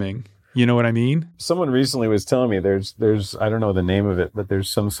programming. You know what I mean? Someone recently was telling me there's I don't know the name of it, but there's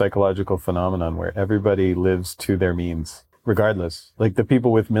some psychological phenomenon where everybody lives to their means, regardless. Like the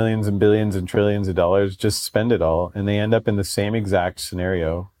people with millions and billions and trillions of dollars just spend it all, and they end up in the same exact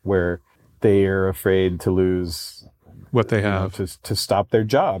scenario where they are afraid to lose what they have, to stop their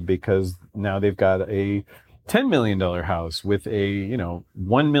job because now they've got a $10 million house with a,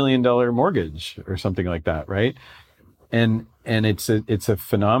 $1 million mortgage or something like that. Right. And it's a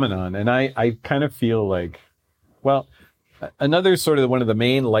phenomenon. And I kind of feel like, well, another sort of one of the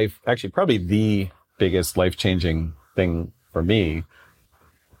main actually probably the biggest life-changing thing for me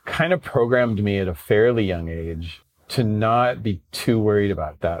kind of programmed me at a fairly young age to not be too worried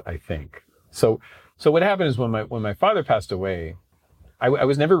about that, I think. So what happened is when my father passed away, I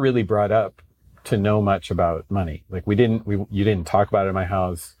was never really brought up to know much about money. Like you didn't talk about it in my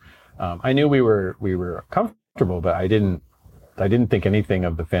house. I knew we were comfortable, but I didn't think anything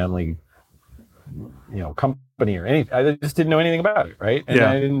of the family, company or anything. I just didn't know anything about it, right? And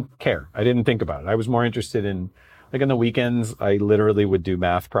I didn't care. I didn't think about it. I was more interested in, like on the weekends, I literally would do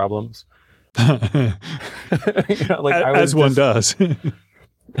math problems. As one does.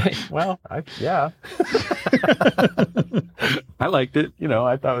 Well, yeah. I liked it.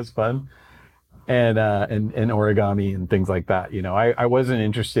 I thought it was fun. And origami and things like that. I wasn't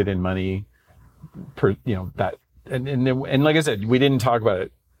interested in money that. And like I said, we didn't talk about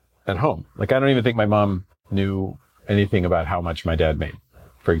it at home. Like, I don't even think my mom knew anything about how much my dad made,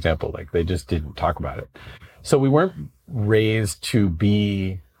 for example. Like, they just didn't talk about it. So we weren't raised to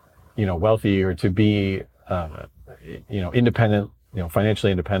be, wealthy or to be, independent,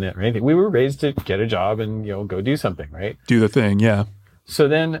 financially independent or anything. We were raised to get a job and, go do something, right? Do the thing, yeah. So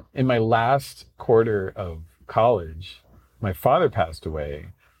then in my last quarter of college, my father passed away,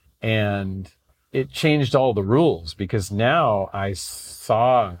 and it changed all the rules because now I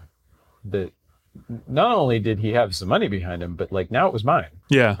saw that not only did he have some money behind him, but like now it was mine.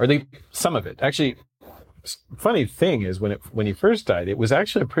 Yeah. Or some of it. Actually, funny thing is when he first died, it was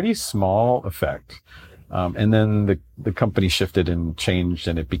actually a pretty small effect. And then the company shifted and changed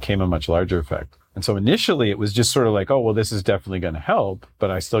and it became a much larger effect. And so initially it was just sort of like, oh, well, this is definitely going to help, but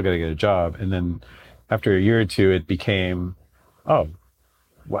I still got to get a job. And then after a year or two, it became, oh,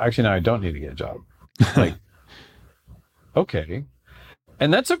 well, actually, now I don't need to get a job. Like, okay.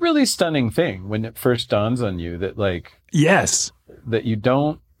 And that's a really stunning thing when it first dawns on you that yes, that you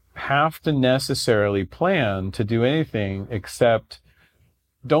don't have to necessarily plan to do anything except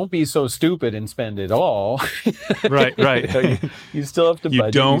don't be so stupid and spend it all. Right. You still have to budget.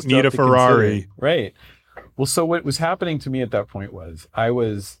 You don't need a Ferrari. Right. Well, so what was happening to me at that point was I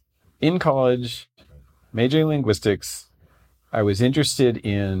was in college, majoring in linguistics. I was interested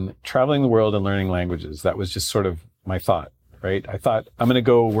in traveling the world and learning languages. That was just sort of my thought, right? I thought I'm going to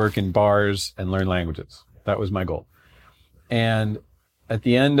go work in bars and learn languages. That was my goal. And at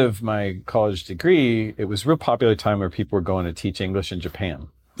the end of my college degree, it was a real popular time where people were going to teach English in Japan.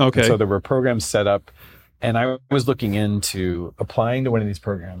 Okay. And so there were programs set up, and I was looking into applying to one of these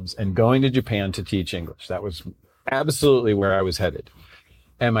programs and going to Japan to teach English. That was absolutely where I was headed.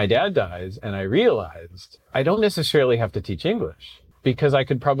 And my dad dies, and I realized I don't necessarily have to teach English because I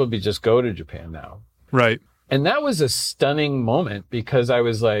could probably just go to Japan now. Right. And that was a stunning moment because I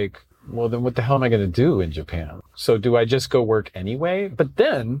was like, well, then what the hell am I going to do in Japan? So do I just go work anyway? But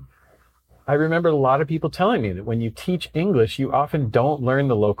then I remember a lot of people telling me that when you teach English, you often don't learn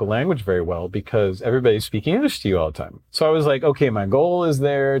the local language very well because everybody's speaking English to you all the time. So I was like, okay, my goal is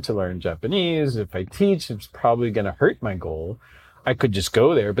there to learn Japanese. If I teach, it's probably going to hurt my goal. I could just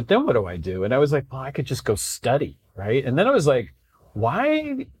go there, but then what do I do? And I was like, well, I could just go study, right? And then I was like,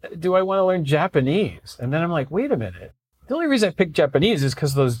 why do I want to learn Japanese? And then I'm like, wait a minute. The only reason I picked Japanese is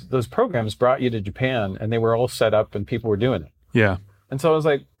because those programs brought you to Japan and they were all set up and people were doing it. Yeah. And so I was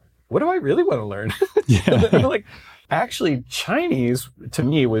like, what do I really want to learn? Yeah. Like, actually, Chinese to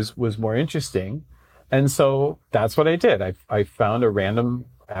me was more interesting. And so that's what I did. I found a random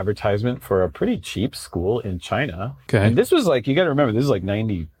advertisement for a pretty cheap school in China. Okay. And this was like, you got to remember, this is like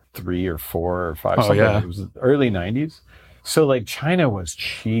 93 or 4 or 5. Oh, yeah. It was early 90s. So like China was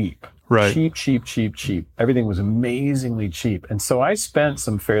cheap. Right. Cheap. Everything was amazingly cheap. And so I spent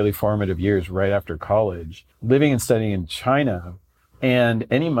some fairly formative years right after college living and studying in China. And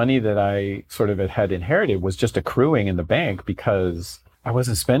any money that I sort of had inherited was just accruing in the bank because I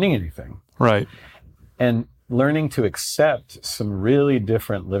wasn't spending anything. Right. And learning to accept some really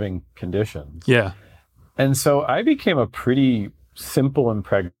different living conditions. Yeah. And so I became a pretty simple and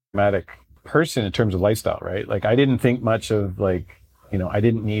pragmatic person in terms of lifestyle, right? Like I didn't think much of like, I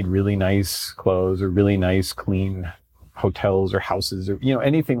didn't need really nice clothes or really nice, clean hotels or houses or,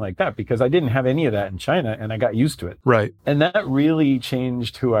 anything like that, because I didn't have any of that in China and I got used to it. Right. And that really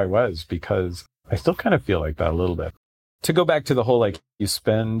changed who I was, because I still kind of feel like that a little bit. To go back to the whole, like, you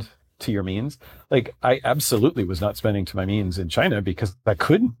spend to your means, like I absolutely was not spending to my means in China because I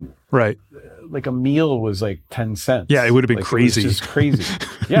couldn't. Right. Like a meal was like 10 cents. Yeah, it would have been crazy. It was just crazy.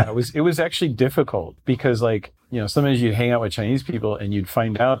 Yeah, it was actually difficult because, like, sometimes you'd hang out with Chinese people and you'd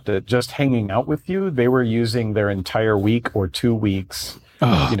find out that just hanging out with you, they were using their entire week or 2 weeks,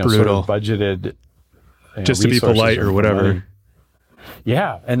 brutal. sort of budgeted, just to be polite or whatever. Money.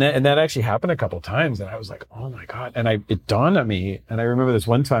 Yeah. And that actually happened a couple of times. And I was like, oh my God. And it dawned on me. And I remember this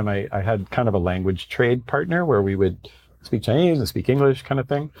one time I had kind of a language trade partner where we would speak Chinese and speak English kind of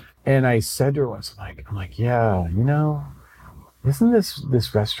thing. And I said to her once, I'm like, yeah, isn't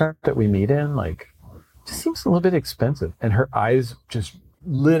this restaurant that we meet in, like, just seems a little bit expensive? And her eyes just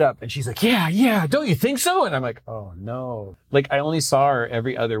lit up and she's like, yeah, don't you think so? And I'm like, oh no. Like, I only saw her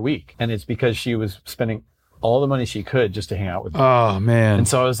every other week. And it's because she was spending all the money she could just to hang out with me. Oh man. And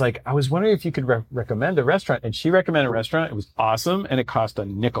so I was wondering if you could recommend a restaurant. And she recommended a restaurant. It was awesome. And it cost a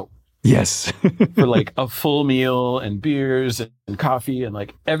nickel. Yes. For like a full meal and beers and coffee and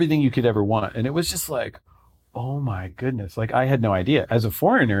like everything you could ever want. And it was just like, oh my goodness. Like, I had no idea. As a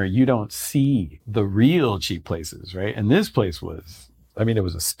foreigner, you don't see the real cheap places, right? And this place was, it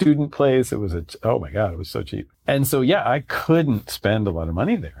was a student place. It was oh my God, it was so cheap. And so, yeah, I couldn't spend a lot of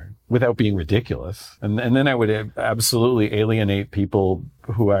money there without being ridiculous. And then I would absolutely alienate people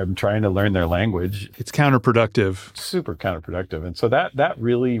who I'm trying to learn their language. It's counterproductive. Super counterproductive. And so that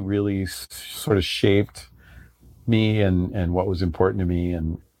really, really sort of shaped me and what was important to me.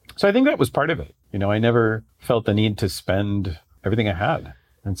 And so I think that was part of it. I never felt the need to spend everything I had.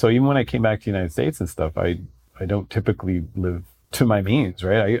 And so even when I came back to the United States and stuff, I don't typically live to my means,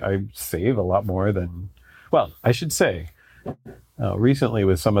 right? I save a lot more than, well, I should say, recently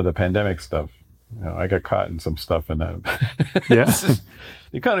with some of the pandemic stuff, I got caught in some stuff and yeah. The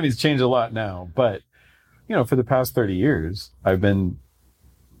economy's changed a lot now, but for the past 30 years, I've been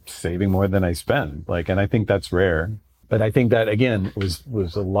saving more than I spend. Like, and I think that's rare. But I think that, again, was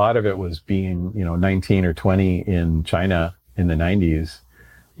a lot of it was being, 19 or 20 in China in the 90s,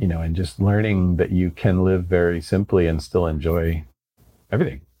 and just learning that you can live very simply and still enjoy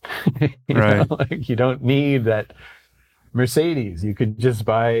everything. Right. Like, you don't need that Mercedes. You could just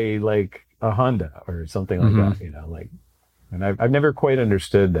buy like a Honda or something like that, and I've never quite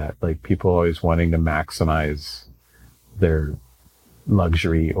understood that, like, people always wanting to maximize their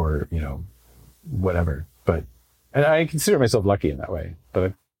luxury or, whatever. And I consider myself lucky in that way, but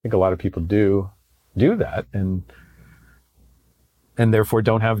I think a lot of people do that and therefore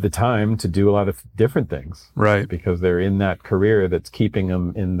don't have the time to do a lot of different things. Right. Because they're in that career that's keeping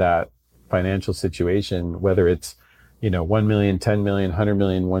them in that financial situation, whether it's, 1 million, 10 million, 100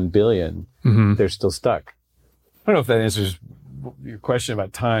 million, 1 billion, they're still stuck. I don't know if that answers your question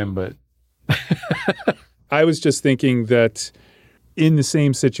about time, but I was just thinking that in the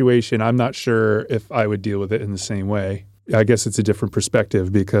same situation, I'm not sure if I would deal with it in the same way. I guess it's a different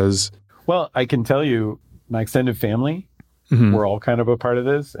perspective because... Well, I can tell you, my extended family, we're all kind of a part of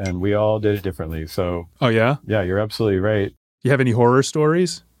this, and we all did it differently. So... Oh, yeah? Yeah, you're absolutely right. You have any horror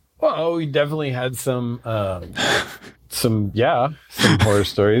stories? Well, we definitely had some horror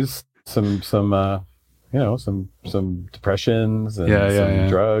stories, some depressions and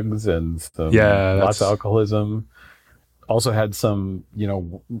drugs and lots of alcoholism. Also had some,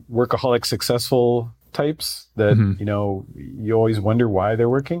 workaholic successful types that, you always wonder why they're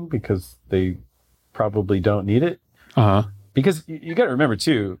working because they probably don't need it. Uh-huh. Because you got to remember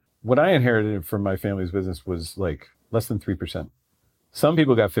too, what I inherited from my family's business was like less than 3%. Some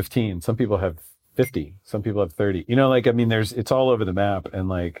people got 15, some people have 50, some people have 30, it's all over the map. And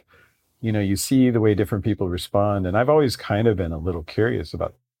like, you see the way different people respond. And I've always kind of been a little curious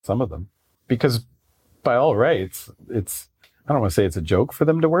about some of them because by all rights, I don't want to say it's a joke for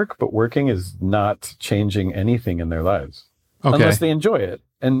them to work, but working is not changing anything in their lives unless they enjoy it.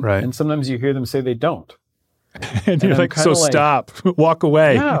 And sometimes you hear them say they don't. And you're like, so stop, walk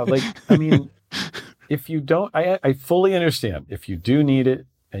away. Yeah. If you don't, I fully understand if you do need it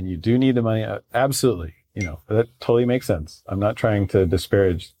and you do need the money, absolutely, that totally makes sense. I'm not trying to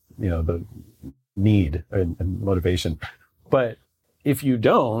disparage, the need and motivation, but if you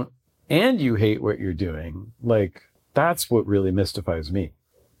don't, and you hate what you're doing, like, that's what really mystifies me.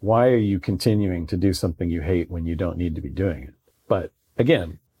 why are you continuing to do something you hate when you don't need to be doing it? But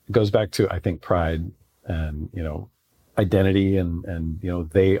again, it goes back to, I think, pride and, identity and,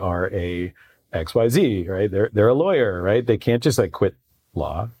 they are a XYZ, right? They're a lawyer, right? They can't just like quit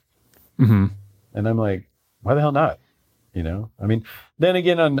law. Mm-hmm. And I'm like, why the hell not? I mean, then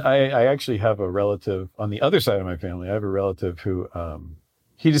again, I actually have a relative on the other side of my family. I have a relative who,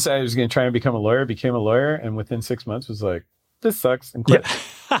 he decided he was going to try and become a lawyer, became a lawyer. And within 6 months was like, this sucks, and quit.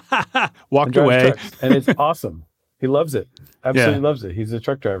 Yeah. Walked and away. And it's awesome. He loves it. Absolutely loves it. He's a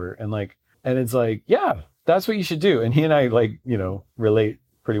truck driver. And it's like, yeah, that's what you should do. And he and I relate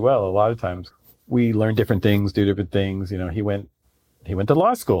pretty well. A lot of times we learn different things, do different things. He went to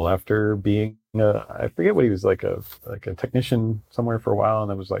law school after being I forget what he was, like a technician somewhere for a while.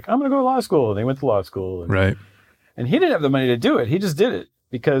 And I was like, I'm going to go to law school. And he went to law school. Right. And he didn't have the money to do it. He just did it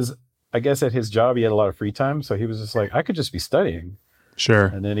because I guess at his job, he had a lot of free time. So he was just like, I could just be studying. Sure.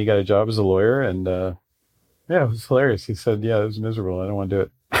 And then he got a job as a lawyer. And it was hilarious. He said, yeah, it was miserable. I don't want to do it.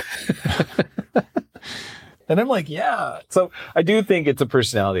 And I'm like, yeah. So I do think it's a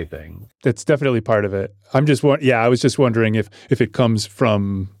personality thing. That's definitely part of it. I was just wondering if it comes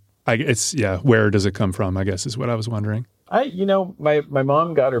from, where does it come from, I guess is what I was wondering. My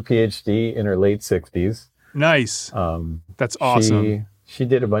mom got her PhD in her late 60s. Nice. That's awesome. She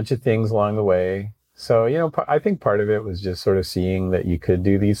did a bunch of things along the way. So, I think part of it was just sort of seeing that you could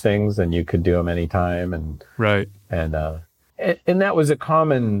do these things and you could do them anytime. And right. And that was a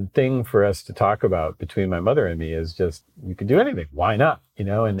common thing for us to talk about between my mother and me is just, you could do anything. Why not?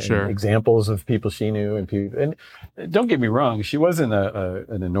 And sure. And examples of people she knew and don't get me wrong. She wasn't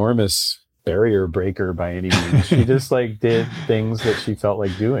an enormous barrier breaker by any means. She just did things that she felt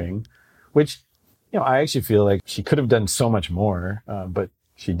like doing, which, I actually feel like she could have done so much more, but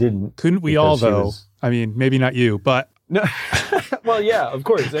she didn't. Couldn't we all though? I mean, maybe not you, but. No. Well, yeah, of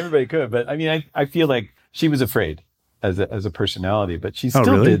course everybody could. But I mean, I feel like she was afraid as a personality, but she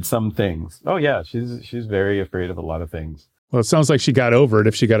still did some things. Oh yeah. She's very afraid of a lot of things. Well, it sounds like she got over it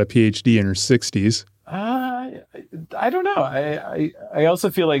if she got a PhD in her 60s. I don't know. I also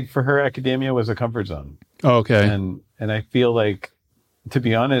feel like for her, academia was a comfort zone. Oh, okay. And I feel like, to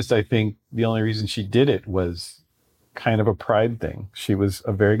be honest, I think the only reason she did it was kind of a pride thing. She was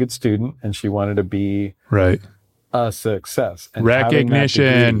a very good student and she wanted to be right. a success. And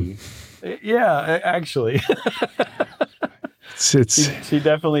recognition. Yeah, actually. She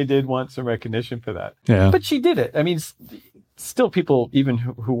definitely did want some recognition for that. Yeah. But she did it. I mean, still people, even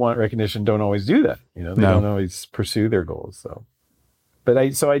who want recognition, don't always do that. They don't always pursue their goals. So, but I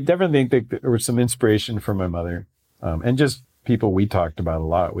definitely think that there was some inspiration from my mother, and just people we talked about a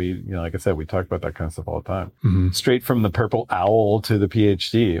lot. We, like I said, we talked about that kind of stuff all the time. Mm-hmm. Straight from the purple owl to the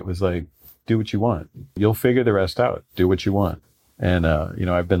PhD, it was like, do what you want. You'll figure the rest out. Do what you want. And,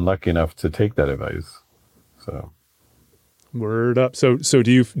 I've been lucky enough to take that advice. So. Word up. So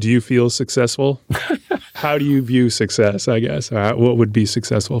do you feel successful? How do you view success, I guess? What would be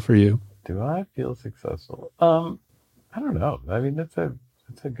successful for you? Do I feel successful? I don't know. I mean, that's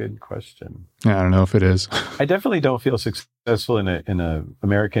a good question. I don't know if it is. I definitely don't feel successful in a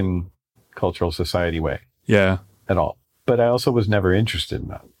American cultural society way. Yeah. At all. But I also was never interested in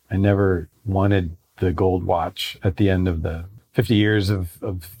that. I never wanted the gold watch at the end of the 50 years of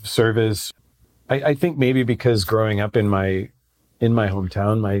service. I think maybe because growing up in my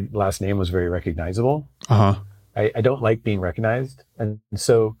hometown, my last name was very recognizable. Uh-huh. I don't like being recognized. And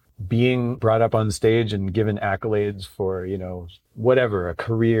so being brought up on stage and given accolades for, whatever, a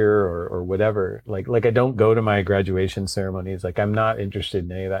career or whatever, like I don't go to my graduation ceremonies. Like I'm not interested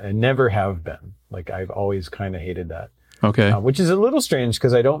in any of that and never have been. Like I've always kind of hated that. Okay. Which is a little strange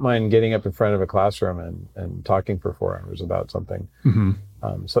because I don't mind getting up in front of a classroom and talking for 4 hours about something.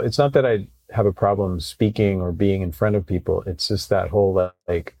 Mm-hmm. So it's not that I have a problem speaking or being in front of people. It's just that whole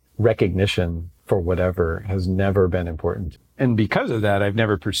recognition for whatever has never been important. And because of that, I've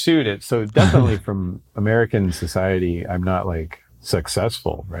never pursued it. So definitely from American society, I'm not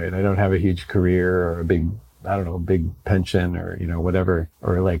successful, right? I don't have a huge career or a big pension or, whatever,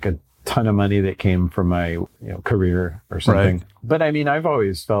 or a ton of money that came from my career or something. Right. But I mean, I've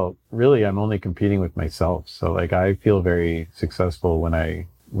always felt really I'm only competing with myself. So I feel very successful when I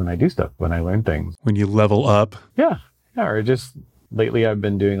do stuff, when I learn things. When you level up. Yeah. Or just lately I've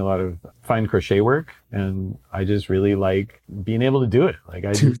been doing a lot of fine crochet work and I just really like being able to do it.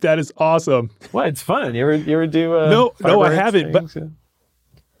 Dude, that is awesome. Well, it's fun. You ever do No, I haven't. Things? But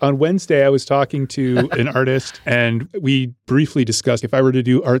on Wednesday, I was talking to an artist and we briefly discussed if I were to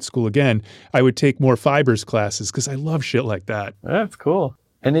do art school again, I would take more fibers classes because I love shit like that. That's cool.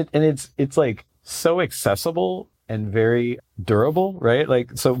 And it's so accessible and very durable, right?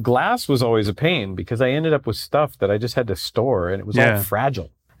 Like, so glass was always a pain because I ended up with stuff that I just had to store and it was all fragile.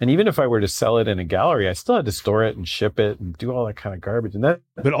 And even if I were to sell it in a gallery, I still had to store it and ship it and do all that kind of garbage. And that,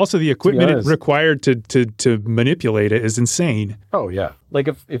 but also the equipment required to manipulate it is insane. Oh yeah. Like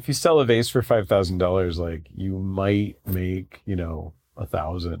if you sell a vase for $5,000, like you might make,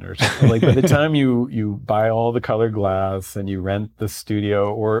 $1,000 or something. Like by the time you buy all the colored glass and you rent the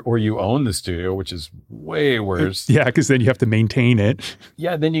studio or you own the studio, which is way worse. Yeah, because then you have to maintain it.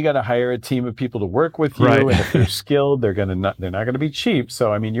 Yeah, then you got to hire a team of people to work with you, and if they're skilled, they're not going to be cheap.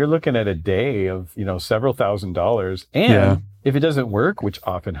 So I mean, you're looking at a day of several $1,000s, and if it doesn't work, which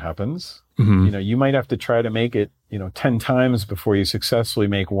often happens, you might have to try to make it 10 times before you successfully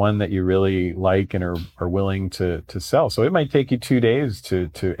make one that you really like and are willing to sell. So it might take you 2 days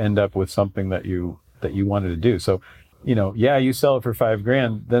to end up with something that you wanted to do. So, you sell it for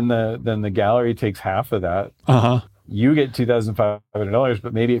 $5,000, then the gallery takes half of that. You get $2,500,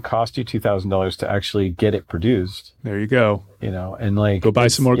 but maybe it cost you $2,000 to actually get it produced. There you go. And like go buy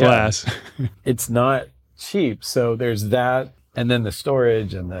some more glass. It's not cheap. So there's that. And then the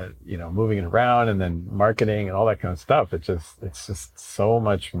storage and the, moving it around and then marketing and all that kind of stuff. It's just so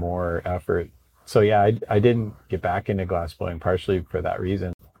much more effort. So yeah, I didn't get back into glassblowing partially for that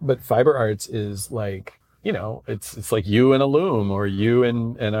reason. But fiber arts is like, it's like you and a loom or you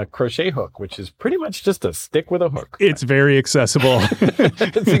and a crochet hook, which is pretty much just a stick with a hook. It's very accessible.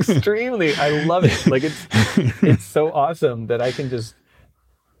 It's extremely, I love it. Like it's so awesome that I can just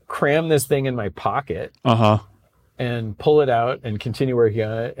cram this thing in my pocket. And pull it out and continue working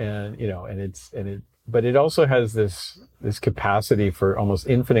on it. And, but it also has this capacity for almost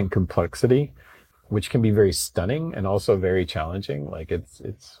infinite complexity, which can be very stunning and also very challenging. Like it's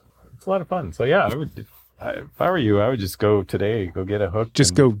a lot of fun. So yeah, if I were you, I would just go today, go get a hook.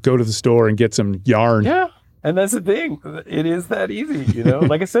 Just go to the store and get some yarn. Yeah. And that's the thing. It is that easy,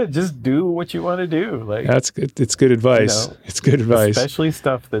 Like I said, just do what you want to do. Like that's good. It's good advice. It's good advice. Especially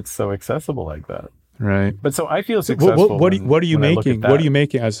stuff that's so accessible like that. Right. But so I feel successful. What are you making? What are you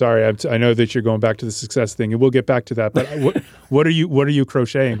making? I'm sorry. I know that you're going back to the success thing, and we'll get back to that. But what are you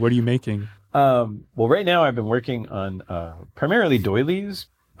crocheting? What are you making? Well, right now I've been working on primarily doilies.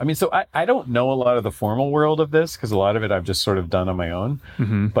 I mean, so I don't know a lot of the formal world of this because a lot of it I've just sort of done on my own.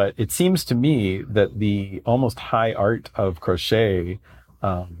 But it seems to me that the almost high art of crochet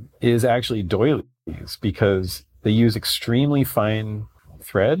is actually doilies because they use extremely fine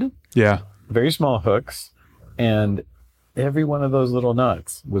thread. Yeah. Very small hooks, and every one of those little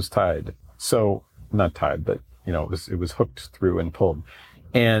knots was tied. So not tied, but it was hooked through and pulled.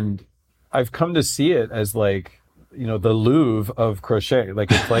 And I've come to see it as like, the Louvre of crochet. Like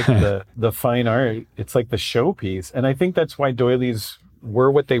it's like the fine art. It's like the showpiece. And I think that's why doilies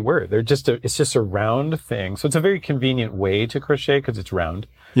were what they were. It's just a round thing. So it's a very convenient way to crochet because it's round.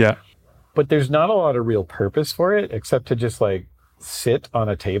 Yeah. But there's not a lot of real purpose for it except to just like sit on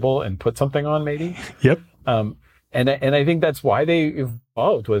a table and put something on maybe. Yep. And I think that's why they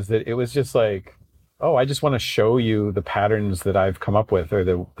evolved, was that it was just like, oh, I just want to show you the patterns that I've come up with or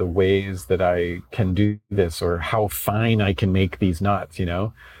the ways that I can do this or how fine I can make these knots,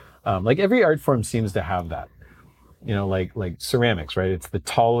 like every art form seems to have that, like ceramics, right? It's the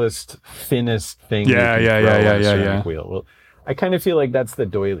tallest, thinnest thing. Yeah. Wheel. Well, I kind of feel like that's the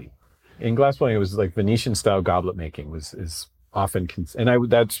doily. In glassblowing, it was like Venetian style goblet making is often,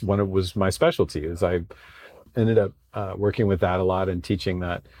 that's was my specialty. Is I ended up working with that a lot and teaching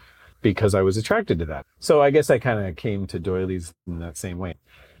that because I was attracted to that. So I guess I kind of came to doilies in that same way.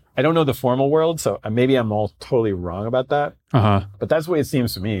 I don't know the formal world, so maybe I'm all totally wrong about that. But that's the way it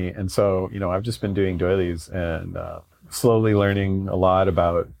seems to me. And so I've just been doing doilies and slowly learning a lot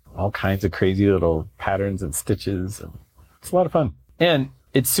about all kinds of crazy little patterns and stitches, and it's a lot of fun. And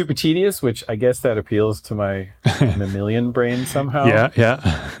it's super tedious, which I guess that appeals to my mammalian brain somehow.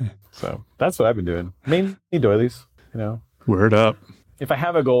 Yeah. So that's what I've been doing. Mainly doilies, Word up. If I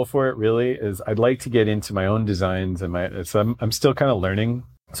have a goal for it, really, is I'd like to get into my own designs and so I'm still kind of learning.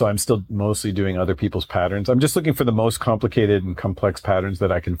 So I'm still mostly doing other people's patterns. I'm just looking for the most complicated and complex patterns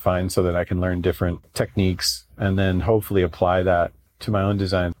that I can find so that I can learn different techniques and then hopefully apply that to my own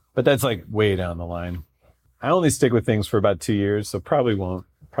design. But that's like way down the line. I only stick with things for about 2 years, so probably won't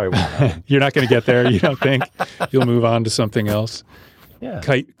happen. You're not going to get there, you don't think? You'll move on to something else. Yeah.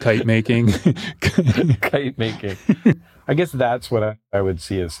 Kite making. Kite making. I guess that's what I would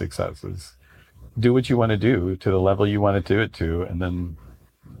see as success, is do what you want to do to the level you want to do it to, and then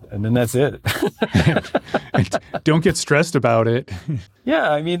that's it. Don't get stressed about it. Yeah,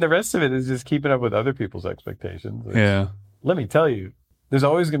 I mean, the rest of it is just keeping up with other people's expectations. Yeah. Let me tell you, there's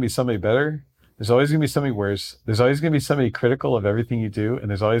always going to be somebody better. There's always going to be somebody worse. There's always going to be somebody critical of everything you do.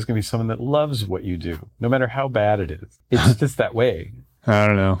 And there's always going to be someone that loves what you do, no matter how bad it is. It's just that way. I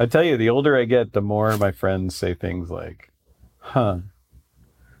don't know. I tell you, the older I get, the more my friends say things like, I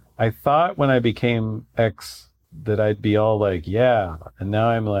thought when I became X that I'd be all like, yeah. And now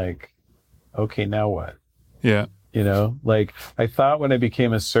I'm like, okay, now what? Yeah. You know, like I thought when I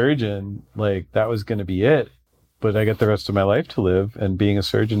became a surgeon, like that was going to be it. But I got the rest of my life to live. And being a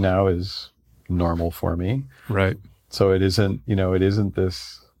surgeon now is normal for me. Right. So it isn't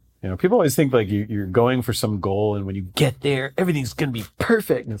this, people always think like you're going for some goal. And when you get there, everything's going to be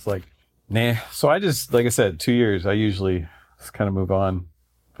perfect. And it's like, nah. So I just, like I said, 2 years, I usually just kind of move on,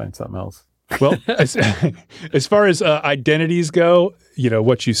 find something else. Well, as far as identities go,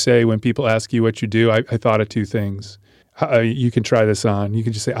 what you say when people ask you what you do, I thought of two things. You can try this on. You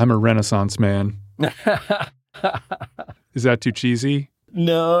can just say, I'm a Renaissance man. Is that too cheesy?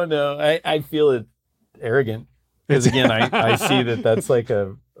 No. I feel it arrogant. Because again, I see that's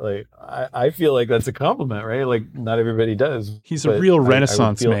I feel like that's a compliment, right? Like not everybody does. He's a real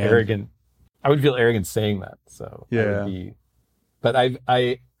Renaissance man. Arrogant. I would feel arrogant saying that. So yeah. But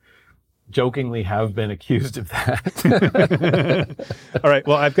I jokingly have been accused of that. All right.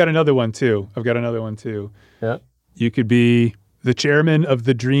 Well, I've got another one too. Yeah. You could be the chairman of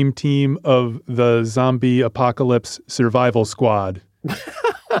the dream team of the zombie apocalypse survival squad.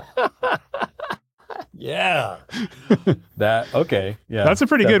 Yeah. Okay. Yeah. That's a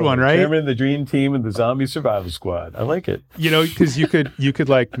pretty good one, right? Chairman of the dream team of the zombie survival squad. I like it. Because you could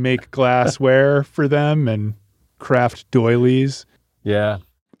like make glassware for them and craft doilies. Yeah.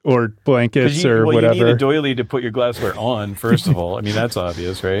 Or blankets or whatever. You need a doily to put your glassware on, first of all. I mean, that's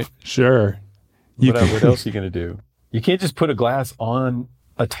obvious, right? Sure. What else are you going to do? You can't just put a glass on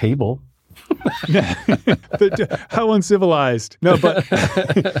a table. How uncivilized. No, but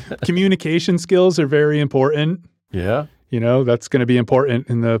communication skills are very important. Yeah. That's going to be important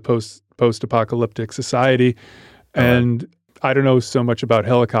in the post-apocalyptic society. And I don't know so much about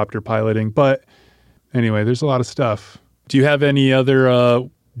helicopter piloting, but anyway, there's a lot of stuff. Do you have any other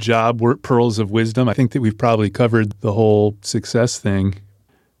job pearls of wisdom? I think that we've probably covered the whole success thing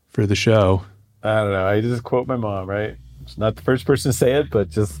for the show. I don't know. I just quote my mom, right? It's not the first person to say it, but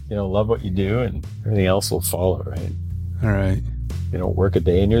just, love what you do and everything else will follow, right? All right. Work a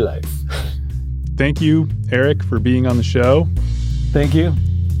day in your life. Thank you, Eric, for being on the show. Thank you.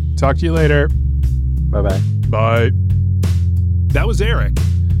 Talk to you later. Bye-bye. Bye. That was Eric.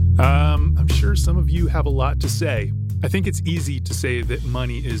 I'm sure some of you have a lot to say. I think it's easy to say that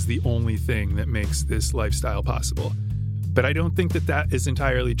money is the only thing that makes this lifestyle possible. But I don't think that is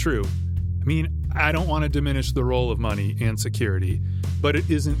entirely true. I mean, I don't want to diminish the role of money and security, but it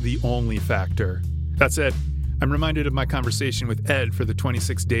isn't the only factor. That said, I'm reminded of my conversation with Ed for the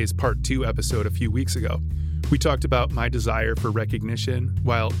 26 Days Part 2 episode a few weeks ago. We talked about my desire for recognition,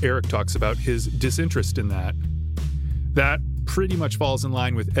 while Eric talks about his disinterest in that. That pretty much falls in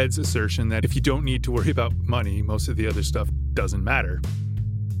line with Ed's assertion that if you don't need to worry about money, most of the other stuff doesn't matter.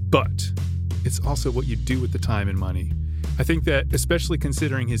 But it's also what you do with the time and money. I think that, especially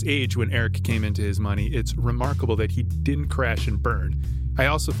considering his age when Eric came into his money, it's remarkable that he didn't crash and burn. I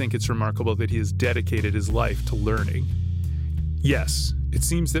also think it's remarkable that he has dedicated his life to learning. Yes, it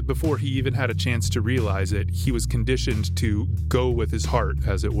seems that before he even had a chance to realize it, he was conditioned to go with his heart,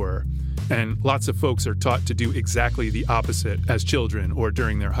 as it were. And lots of folks are taught to do exactly the opposite as children or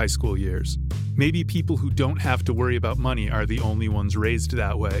during their high school years. Maybe people who don't have to worry about money are the only ones raised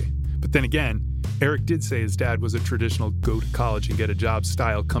that way. But then again, Eric did say his dad was a traditional go to college and get a job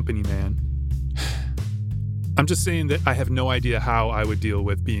style company man. I'm just saying that I have no idea how I would deal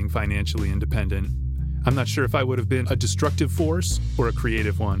with being financially independent. I'm not sure if I would have been a destructive force or a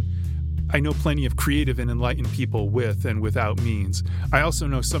creative one. I know plenty of creative and enlightened people with and without means. I also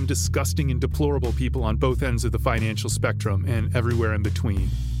know some disgusting and deplorable people on both ends of the financial spectrum and everywhere in between.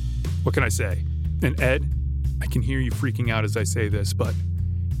 What can I say? And Ed, I can hear you freaking out as I say this, but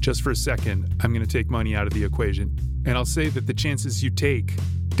just for a second, I'm going to take money out of the equation. And I'll say that the chances you take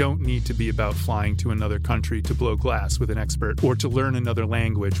don't need to be about flying to another country to blow glass with an expert or to learn another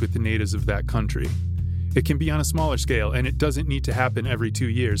language with the natives of that country. It can be on a smaller scale, and it doesn't need to happen every 2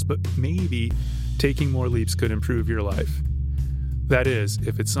 years, but maybe taking more leaps could improve your life. That is,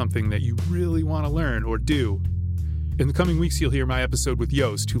 if it's something that you really want to learn or do. In the coming weeks, you'll hear my episode with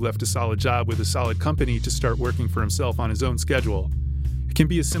Yost, who left a solid job with a solid company to start working for himself on his own schedule. It can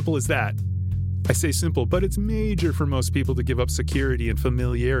be as simple as that. I say simple, but it's major for most people to give up security and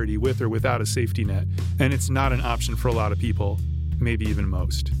familiarity with or without a safety net, and it's not an option for a lot of people, maybe even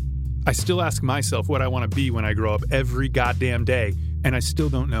most. I still ask myself what I want to be when I grow up every goddamn day. and I still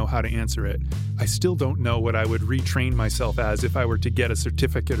don't know how to answer it. I still don't know what I would retrain myself as if I were to get a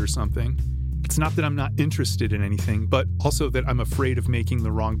certificate or something. It's not that I'm not interested in anything, but also that I'm afraid of making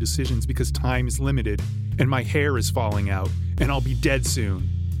the wrong decisions because time is limited and my hair is falling out and I'll be dead soon.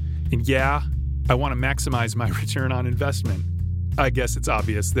 And yeah, I want to maximize my return on investment. I guess it's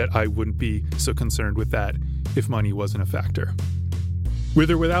obvious that I wouldn't be so concerned with that if money wasn't a factor. With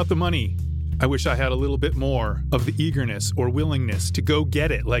or without the money, I wish I had a little bit more of the eagerness or willingness to go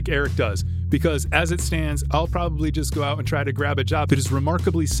get it like Eric does, because as it stands, I'll probably just go out and try to grab a job that is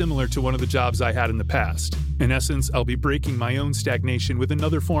remarkably similar to one of the jobs I had in the past. In essence, I'll be breaking my own stagnation with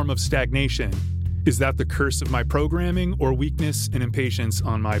another form of stagnation. Is that the curse of my programming or weakness and impatience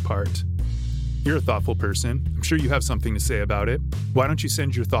on my part? You're a thoughtful person. I'm sure you have something to say about it. Why don't you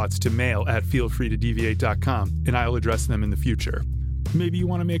send your thoughts to mail@feelfreetodeviate.com and I'll address them in the future. Maybe you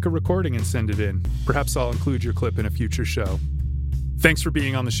want to make a recording and send it in. Perhaps I'll include your clip in a future show. Thanks for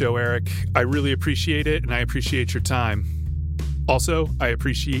being on the show, Eric. I really appreciate it, and I appreciate your time. Also, I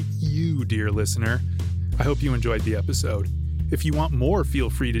appreciate you, dear listener. I hope you enjoyed the episode. If you want more Feel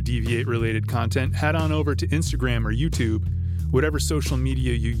Free to Deviate related content, head on over to Instagram or YouTube, whatever social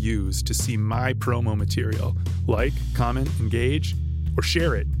media you use to see my promo material. Like, comment, engage, or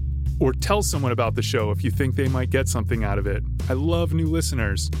share it. Or tell someone about the show if you think they might get something out of it. I love new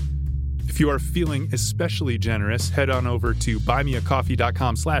listeners. If you are feeling especially generous, head on over to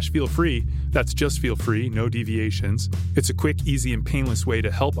buymeacoffee.com/feelfree. That's just feel free, no deviations. It's a quick, easy, and painless way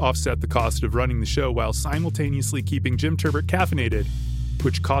to help offset the cost of running the show while simultaneously keeping Jim Turbot caffeinated,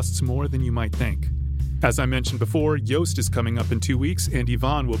 which costs more than you might think. As I mentioned before, Yoast is coming up in 2 weeks, and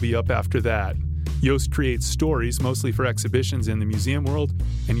Yvonne will be up after that. Yoast creates stories mostly for exhibitions in the museum world,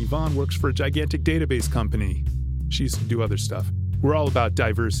 and Yvonne works for a gigantic database company. She used to do other stuff. We're all about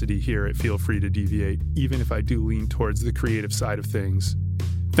diversity here at Feel Free to Deviate, even if I do lean towards the creative side of things.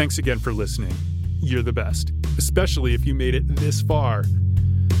 Thanks again for listening. You're the best, especially if you made it this far.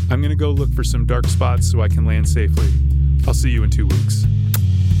 I'm going to go look for some dark spots so I can land safely. I'll see you in 2 weeks.